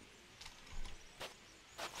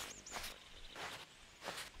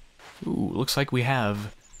looking. Ooh, looks like we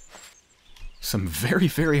have some very,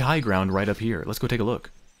 very high ground right up here. Let's go take a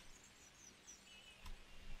look.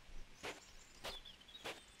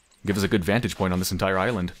 Give us a good vantage point on this entire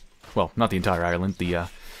island. Well, not the entire island. The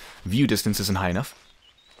view distance isn't high enough.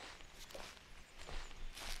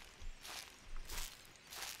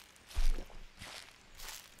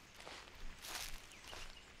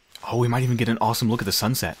 Oh, we might even get an awesome look at the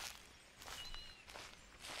sunset.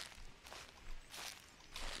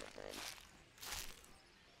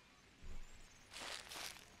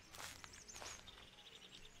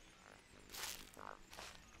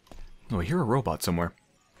 Oh, I hear a robot somewhere.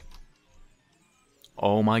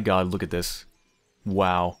 Oh my god, look at this.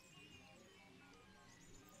 Wow.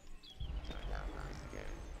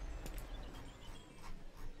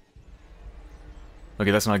 Okay,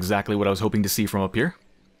 that's not exactly what I was hoping to see from up here.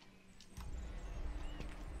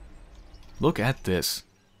 Look at this.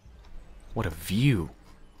 What a view.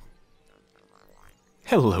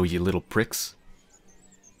 Hello, you little pricks.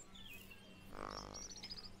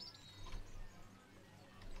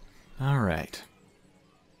 Alright.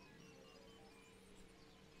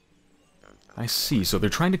 I see, so they're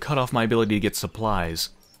trying to cut off my ability to get supplies.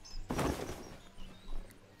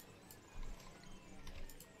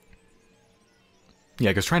 Yeah,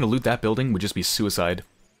 because trying to loot that building would just be suicide.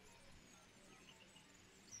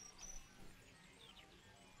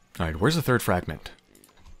 Alright, where's the third fragment?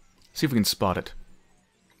 See if we can spot it.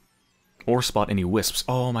 Or spot any wisps.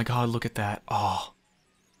 Oh my god, look at that. Oh.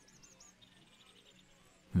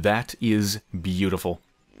 That is beautiful.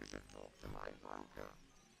 You should talk to my bunker.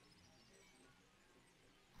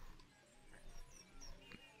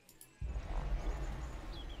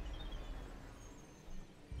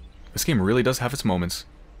 This game really does have its moments.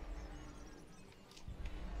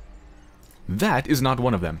 That is not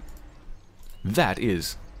one of them. That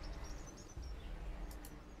is.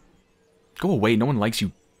 Go away, no one likes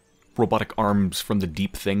you robotic arms from the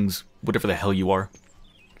deep things, whatever the hell you are.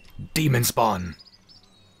 Demon spawn!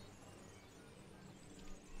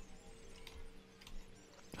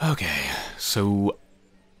 Okay, so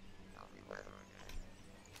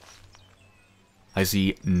I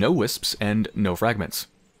see no wisps and no fragments.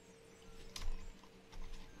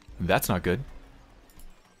 That's not good.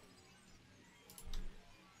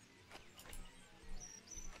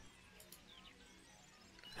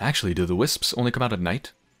 Actually, do the wisps only come out at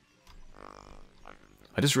night?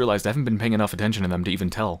 I just realized I haven't been paying enough attention to them to even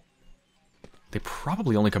tell. They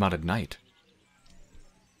probably only come out at night.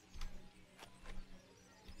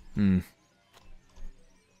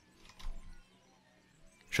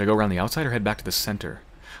 Should I go around the outside or head back to the center?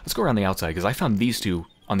 Let's go around the outside, because I found these two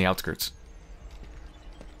on the outskirts.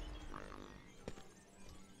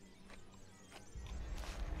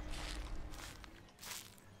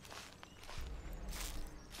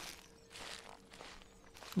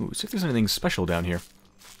 Ooh, see if there's anything special down here.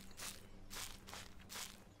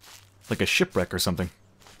 Like a shipwreck or something.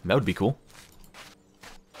 That would be cool.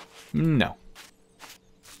 No.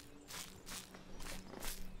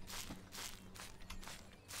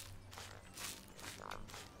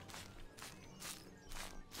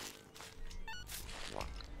 What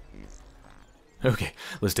is that? Okay,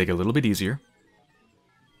 let's take it a little bit easier.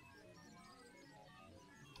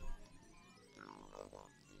 Two robots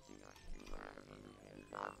eating a human and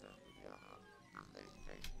another together, and they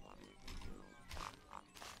taste funny to you.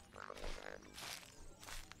 Well then.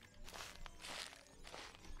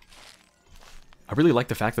 I really like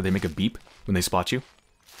the fact that they make a beep when they spot you.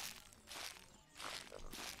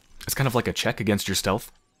 It's kind of like a check against your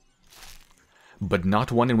stealth, but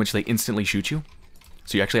not one in which they instantly shoot you,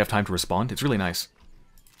 so you actually have time to respond. It's really nice.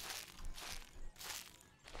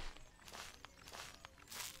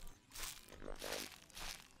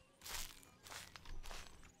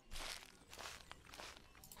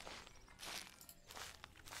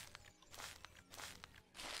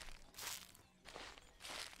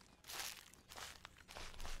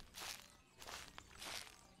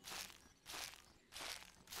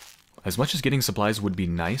 As much as getting supplies would be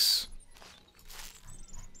nice.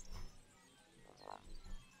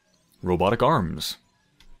 Robotic arms.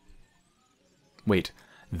 Wait,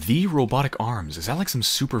 the robotic arms. Is that like some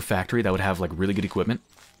super factory that would have like really good equipment?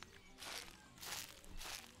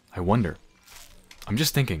 I wonder. I'm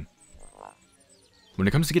just thinking. When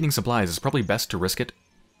it comes to getting supplies, it's probably best to risk it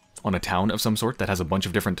on a town of some sort that has a bunch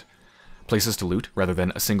of different places to loot rather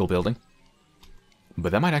than a single building.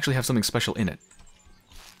 But that might actually have something special in it.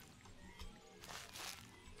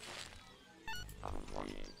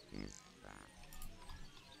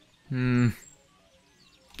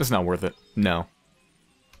 That's not worth it. No.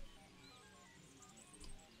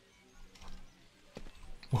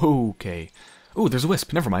 Okay. Ooh, there's a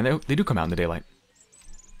wisp. Never mind. They do come out in the daylight.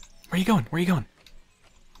 Where are you going? Where are you going?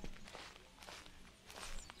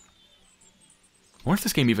 I wonder if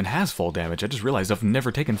this game even has fall damage. I just realized I've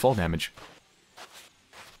never taken fall damage.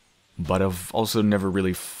 But I've also never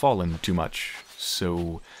really fallen too much.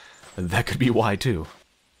 So that could be why too.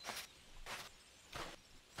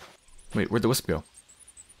 Wait, where'd the wisp go?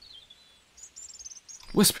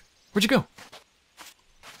 Wisp! Where'd you go?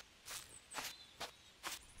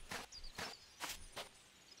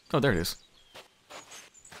 Oh, there it is.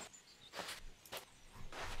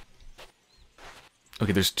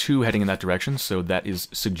 Okay, there's two heading in that direction, so that is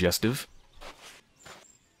suggestive.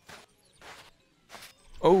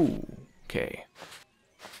 Okay.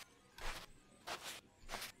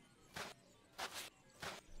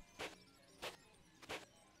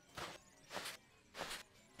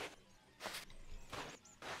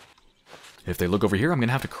 If they look over here, I'm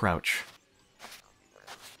gonna have to crouch.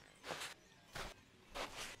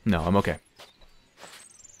 No, I'm okay.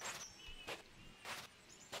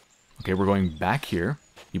 Okay, we're going back here.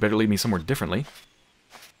 You better lead me somewhere differently.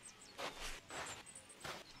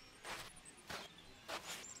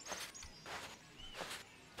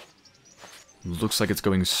 Looks like it's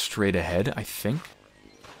going straight ahead, I think.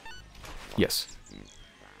 Yes.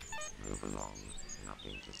 Move along.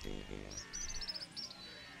 Nothing to see here.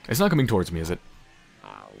 It's not coming towards me, is it?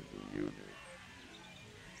 How do you do?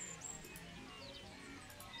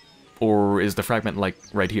 Or is the fragment, like,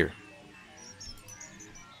 right here?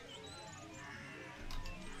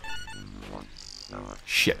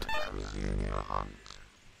 Shit. Resume your hunt.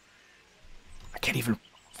 I can't even,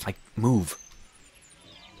 like, move.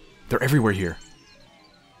 They're everywhere here.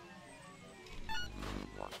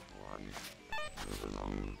 What one? Move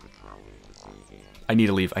along. Patrolling to see here. I need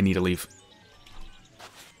to leave. I need to leave.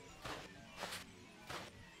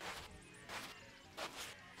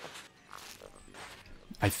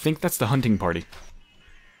 I think that's the hunting party.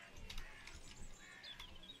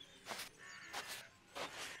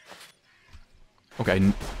 Okay.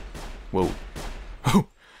 Whoa. Oh,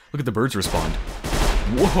 look at the birds respond.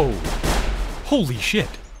 Whoa. Holy shit.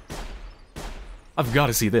 I've got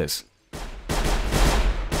to see this. I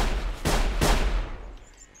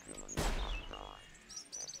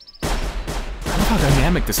love how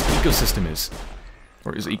dynamic this ecosystem is.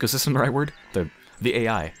 Or is ecosystem the right word? The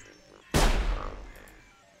AI.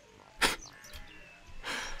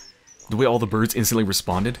 The way all the birds instantly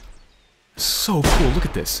responded. So cool, look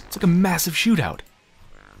at this. It's like a massive shootout.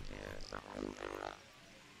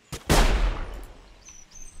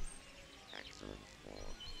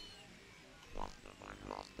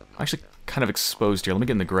 I'm actually kind of exposed here. Let me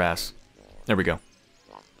get in the grass. There we go.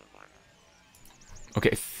 Okay,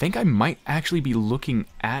 I think I might actually be looking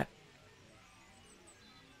at...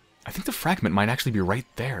 I think the fragment might actually be right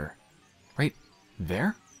there. Right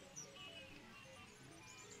there?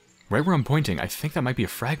 Right where I'm pointing, I think that might be a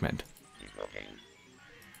fragment. Keep looking.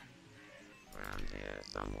 Around here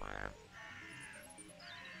somewhere.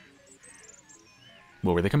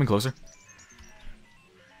 Whoa, were they coming closer?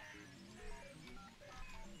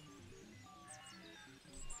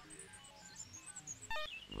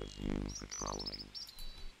 Resume patrolling.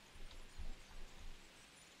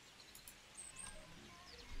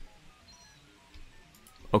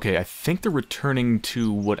 Okay, I think they're returning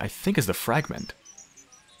to what I think is the fragment.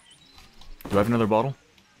 Do I have another bottle?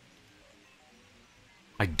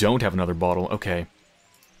 I don't have another bottle. Okay.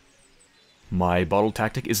 My bottle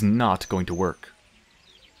tactic is not going to work.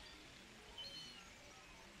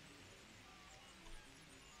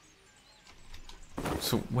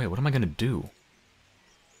 So, wait, what am I going to do?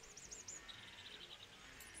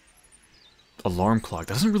 Alarm clock.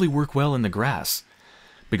 That doesn't really work well in the grass.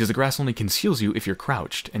 Because the grass only conceals you if you're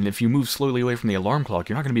crouched. And if you move slowly away from the alarm clock,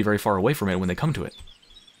 you're not going to be very far away from it when they come to it.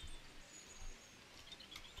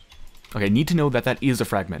 Okay, I need to know that that is a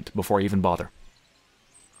fragment before I even bother.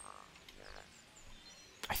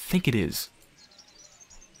 I think it is.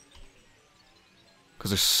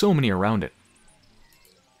 Because there's so many around it.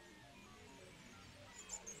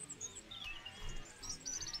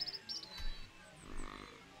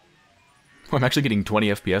 I'm actually getting 20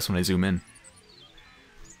 FPS when I zoom in.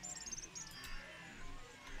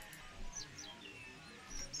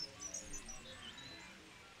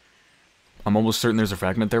 I'm almost certain there's a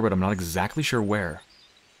fragment there, but I'm not exactly sure where.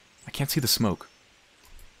 I can't see the smoke.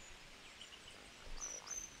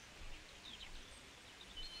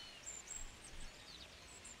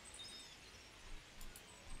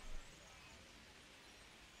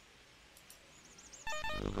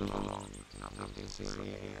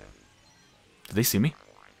 Did they see me?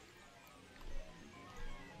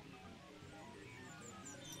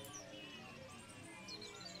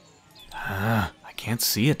 Ah, I can't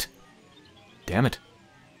see it. Damn it.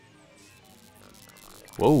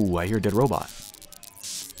 Whoa, I hear a dead robot.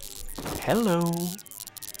 Hello.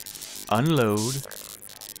 Unload.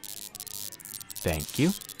 Thank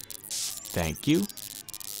you. Thank you.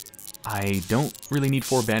 I don't really need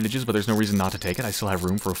 4 bandages, but there's no reason not to take it. I still have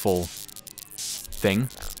room for a full thing.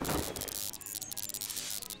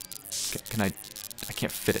 Can I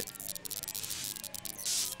can't fit it.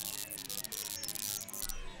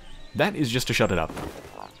 That is just to shut it up.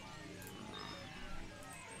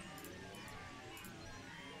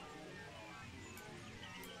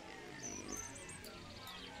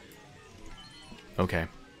 Okay.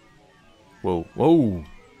 Whoa, whoa.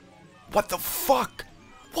 What the fuck?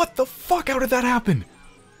 What the fuck? How did that happen?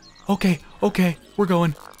 Okay, okay, we're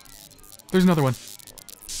going. There's another one.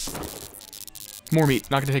 More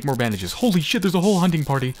meat. Not gonna take more bandages. Holy shit, there's a whole hunting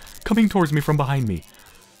party coming towards me from behind me.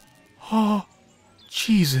 Oh,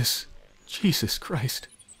 Jesus. Jesus Christ.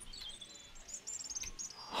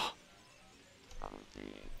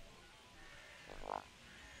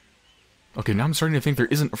 Okay, now I'm starting to think there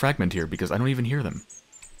isn't a fragment here because I don't even hear them.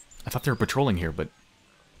 I thought they were patrolling here, but...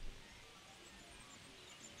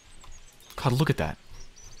 God, look at that.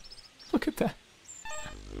 Look at that.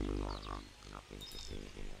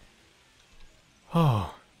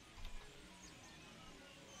 Oh.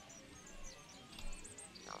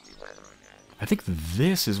 I think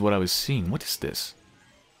this is what I was seeing. What is this?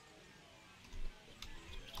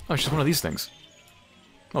 Oh, it's just one of these things.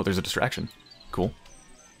 Oh, there's a distraction. Cool.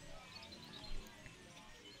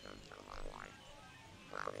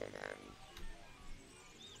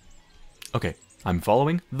 Okay, I'm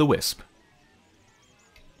following the wisp.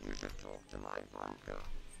 You should talk to my bunker.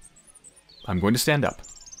 I'm going to stand up.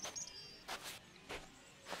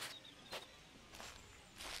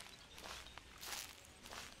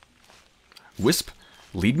 Wisp,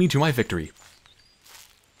 lead me to my victory.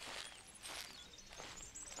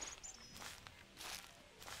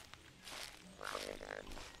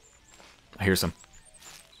 I hear some.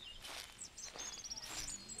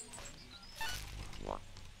 What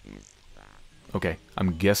is that? Okay,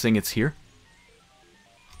 I'm guessing it's here.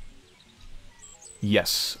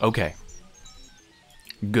 Yes, okay.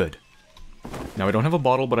 Good. Now I don't have a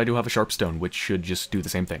bottle, but I do have a sharp stone, which should just do the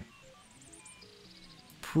same thing.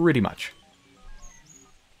 Pretty much.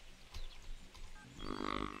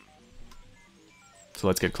 So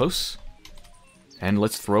let's get close. And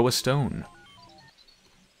let's throw a stone.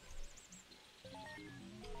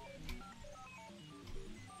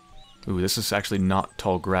 Ooh, this is actually not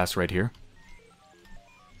tall grass right here.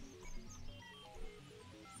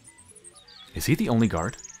 Is he the only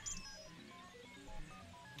guard?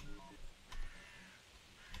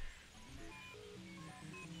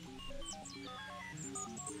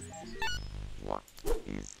 What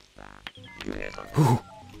is that? You hear something? Ooh.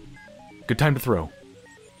 Good time to throw.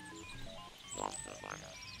 What the fuck?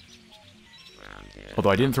 Around here. Although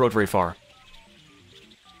I didn't throw it very far.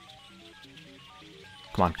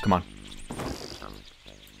 Come on, come on. Something.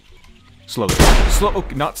 Slowly. Oh,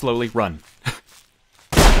 not slowly. Run.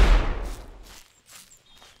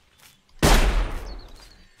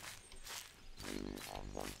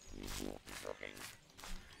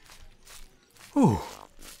 Ooh.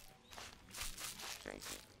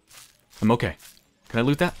 I'm okay. Can I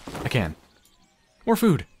loot that? I can. More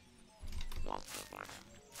food.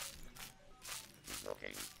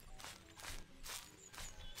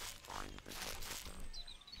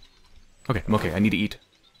 Okay, I'm okay. I need to eat.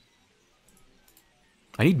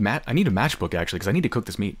 I need a matchbook actually, because I need to cook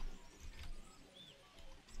this meat.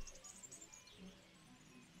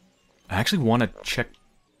 I actually want to check.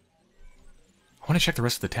 I want to check the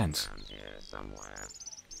rest of the tents. Somewhere.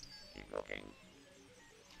 Keep looking.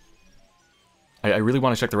 I really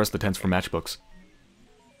want to check the rest of the tents for matchbooks.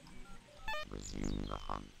 Resume the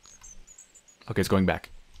hunt. Okay, it's going back.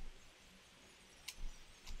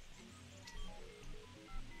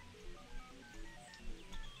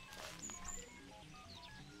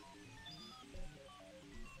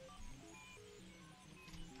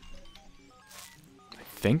 I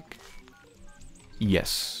think.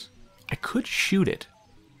 Yes. I could shoot it.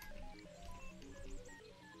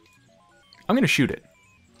 I'm gonna shoot it.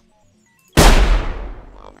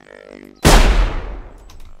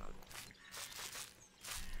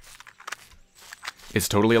 It's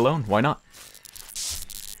totally alone. Why not?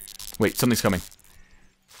 Wait, something's coming.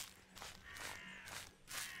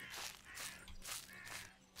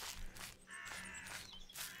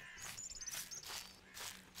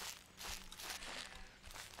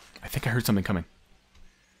 I think I heard something coming.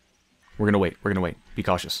 We're gonna wait. We're gonna wait. Be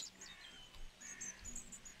cautious.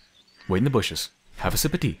 Wait in the bushes. Have a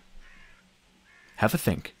sip of tea. Have a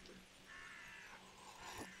think.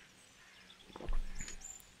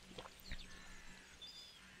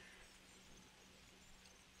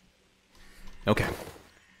 Okay.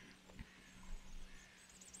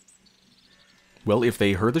 Well, if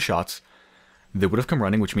they heard the shots, they would have come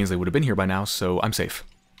running, which means they would have been here by now, so I'm safe.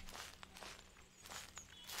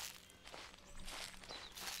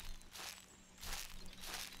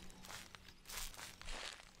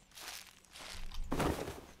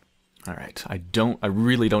 Alright, I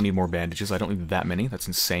really don't need more bandages. I don't need that many. That's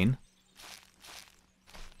insane.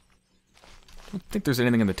 I don't think there's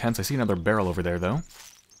anything in the tents. I see another barrel over there, though.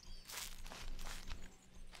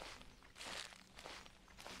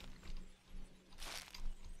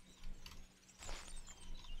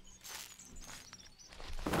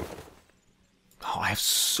 Oh, I have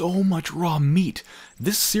so much raw meat.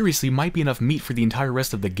 This seriously might be enough meat for the entire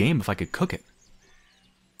rest of the game if I could cook it.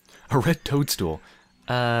 A red toadstool.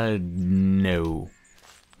 No.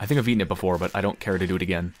 I think I've eaten it before, but I don't care to do it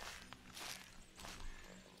again.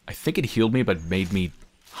 I think it healed me, but made me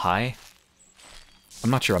high. I'm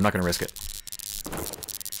not sure. I'm not going to risk it.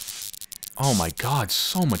 Oh my god,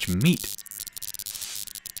 so much meat.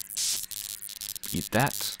 Eat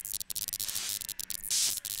that.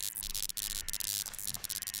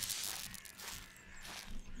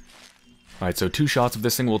 Alright, so 2 shots of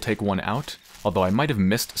this thing will take 1 out. Although I might have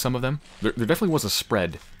missed some of them. There definitely was a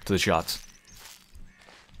spread to the shots.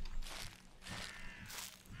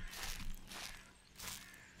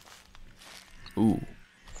 Ooh.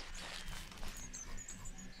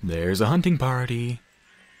 There's a hunting party.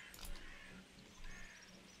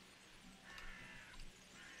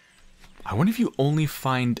 I wonder if you only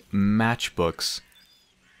find matchbooks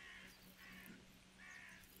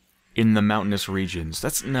in the mountainous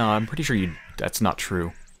regions. No, I'm pretty sure that's not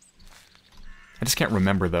true. I just can't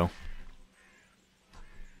remember, though.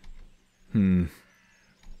 I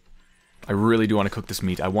really do want to cook this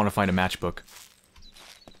meat. I want to find a matchbook.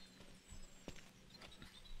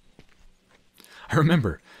 I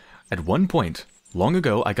remember, at one point, long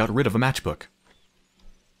ago, I got rid of a matchbook.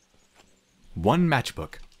 One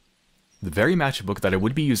matchbook. The very matchbook that I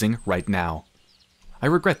would be using right now. I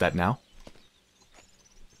regret that now.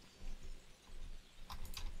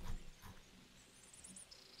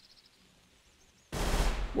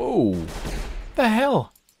 Whoa! The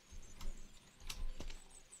hell?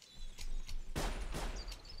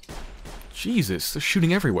 Jesus, they're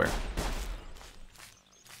shooting everywhere.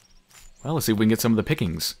 Well, let's see if we can get some of the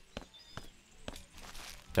pickings.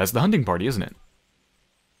 That's the hunting party, isn't it?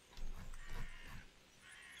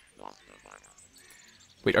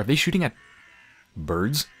 Wait, are they shooting at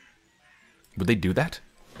birds? Would they do that?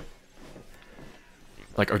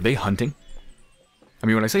 Like, are they hunting? I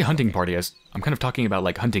mean, when I say hunting party, I'm kind of talking about,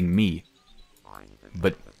 like, hunting me.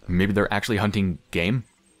 But maybe they're actually hunting game?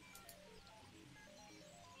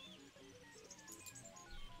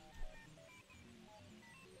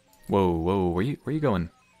 Whoa, whoa, where you going?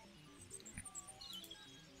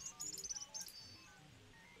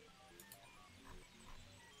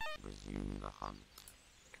 Resume the hunt.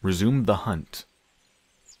 Resume the hunt.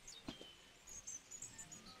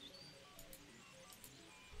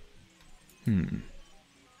 I'm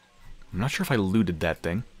not sure if I looted that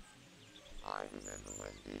thing. I remember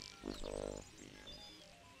when this was all real.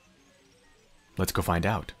 Let's go find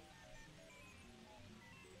out.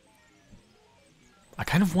 I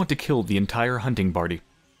kind of want to kill the entire hunting party.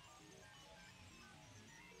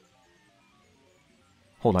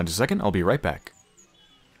 Hold on just a second, I'll be right back.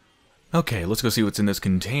 Okay, let's go see what's in this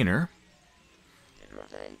container. It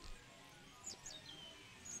was 8.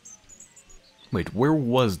 Wait, where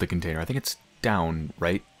was the container? I think it's down,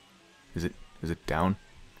 right? Is it down?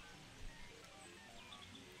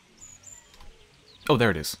 Oh,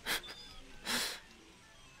 there it is.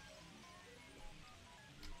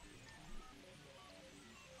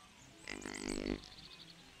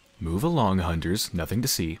 Move along, hunters. Nothing to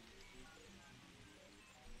see.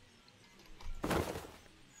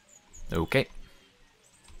 Okay.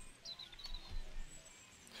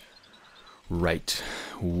 Right.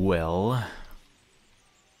 Well,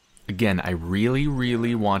 Again, I really,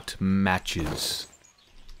 really want matches.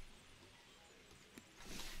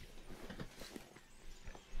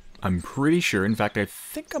 I'm pretty sure, in fact, I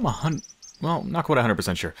think I'm well, not quite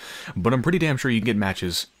 100% sure, but I'm pretty damn sure you can get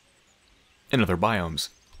matches in other biomes.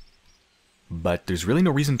 But there's really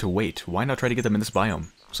no reason to wait. Why not try to get them in this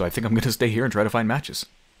biome? So I think I'm going to stay here and try to find matches.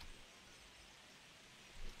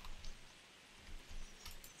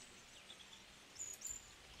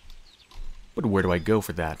 But where do I go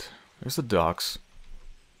for that? There's the docks.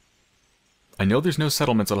 I know there's no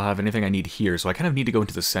settlements that'll have anything I need here, so I kind of need to go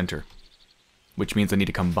into the center. Which means I need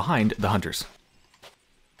to come behind the hunters.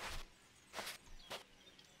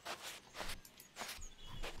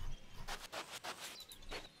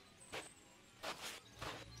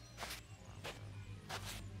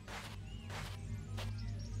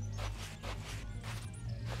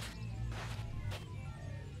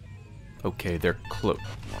 Okay, they're close.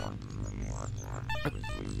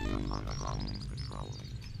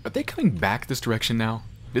 Are they coming back this direction now?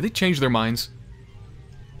 Did they change their minds?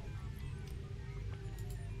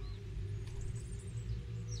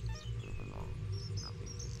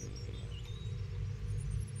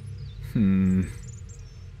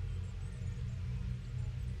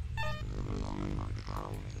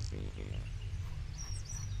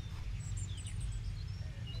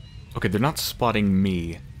 Okay, they're not spotting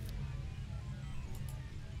me.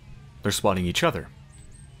 They're spotting each other.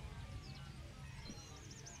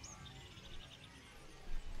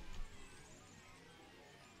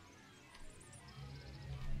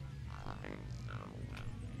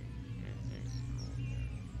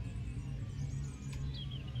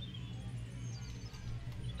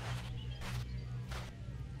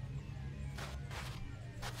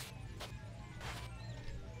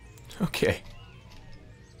 Okay.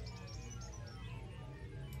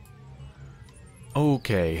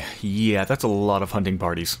 Okay, yeah, that's a lot of hunting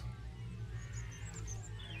parties.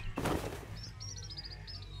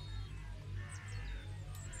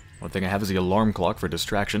 One thing I have is the alarm clock for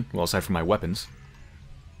distraction, well, aside from my weapons.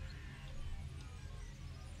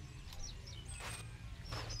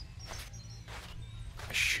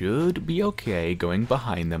 I should be okay going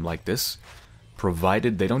behind them like this,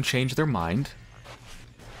 provided they don't change their mind.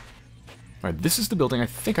 Alright, this is the building I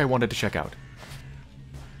think I wanted to check out.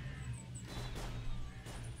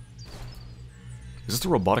 Is this the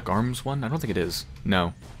robotic arms one? I don't think it is.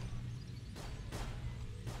 No.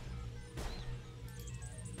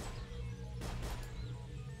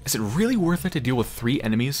 Is it really worth it to deal with 3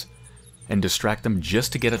 enemies and distract them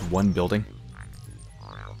just to get at one building?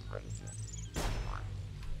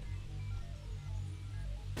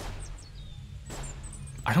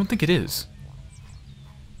 I don't think it is.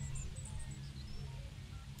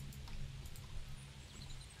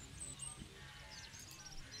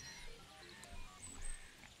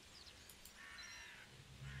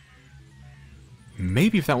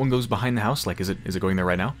 Maybe if that one goes behind the house, like, is it going there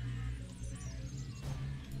right now?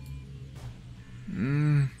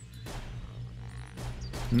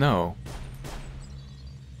 No.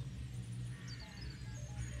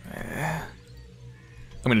 I'm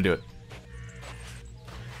gonna do it.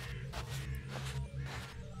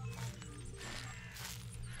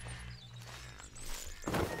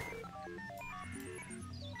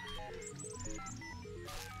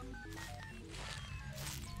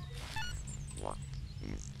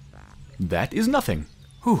 That is nothing.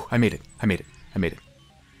 Whew, I made it. I made it. I made it.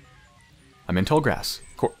 I'm in tall grass.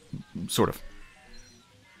 Sort of.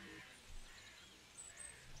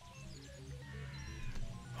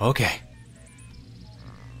 Okay.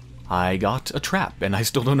 I got a trap, and I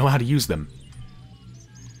still don't know how to use them.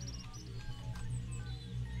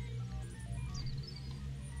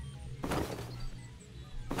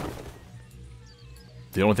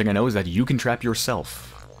 The only thing I know is that you can trap yourself.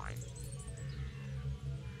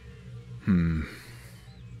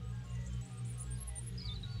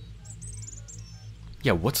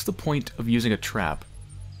 Yeah, what's the point of using a trap?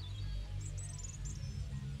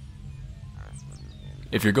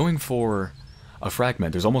 If you're going for a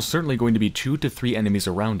fragment, there's almost certainly going to be 2 to 3 enemies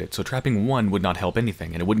around it, so trapping one would not help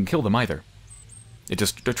anything, and it wouldn't kill them either. It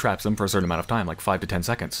just traps them for a certain amount of time, like 5 to 10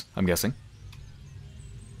 seconds, I'm guessing.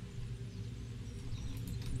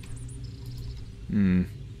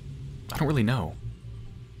 I don't really know.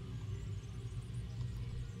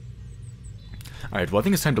 Alright, well, I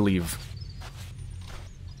think it's time to leave.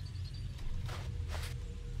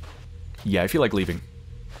 Yeah, I feel like leaving.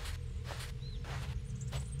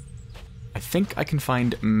 I think I can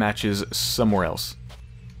find matches somewhere else.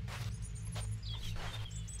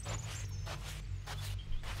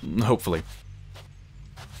 Hopefully.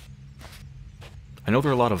 I know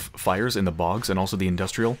there are a lot of fires in the bogs and also the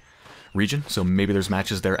industrial, region, so maybe there's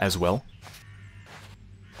matches there as well.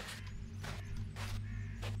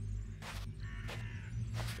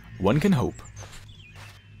 One can hope.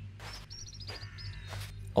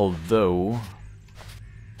 Although...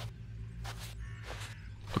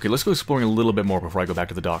 Okay, let's go exploring a little bit more before I go back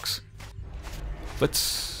to the docks.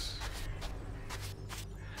 Let's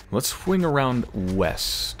swing around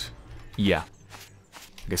west. Yeah.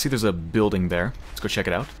 Okay, see there's a building there. Let's go check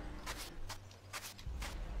it out.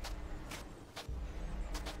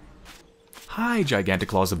 Hi, gigantic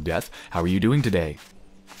claws of death. How are you doing today?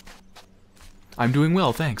 I'm doing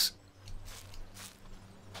well, thanks.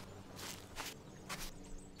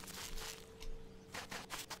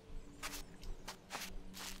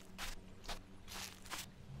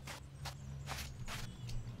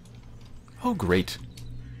 Oh, great.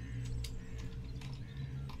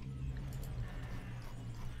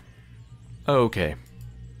 Okay.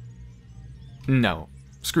 No.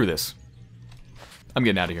 Screw this. I'm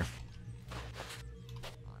getting out of here.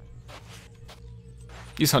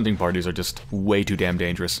 These hunting parties are just way too damn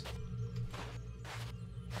dangerous.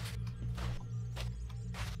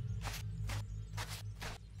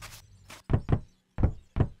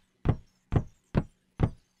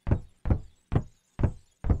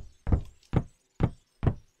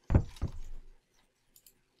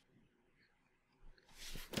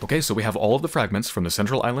 Okay, so we have all of the fragments from the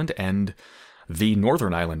central island and the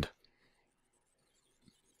northern island.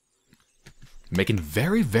 Making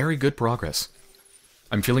very, very good progress.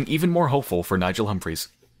 I'm feeling even more hopeful for Nigel Humphreys.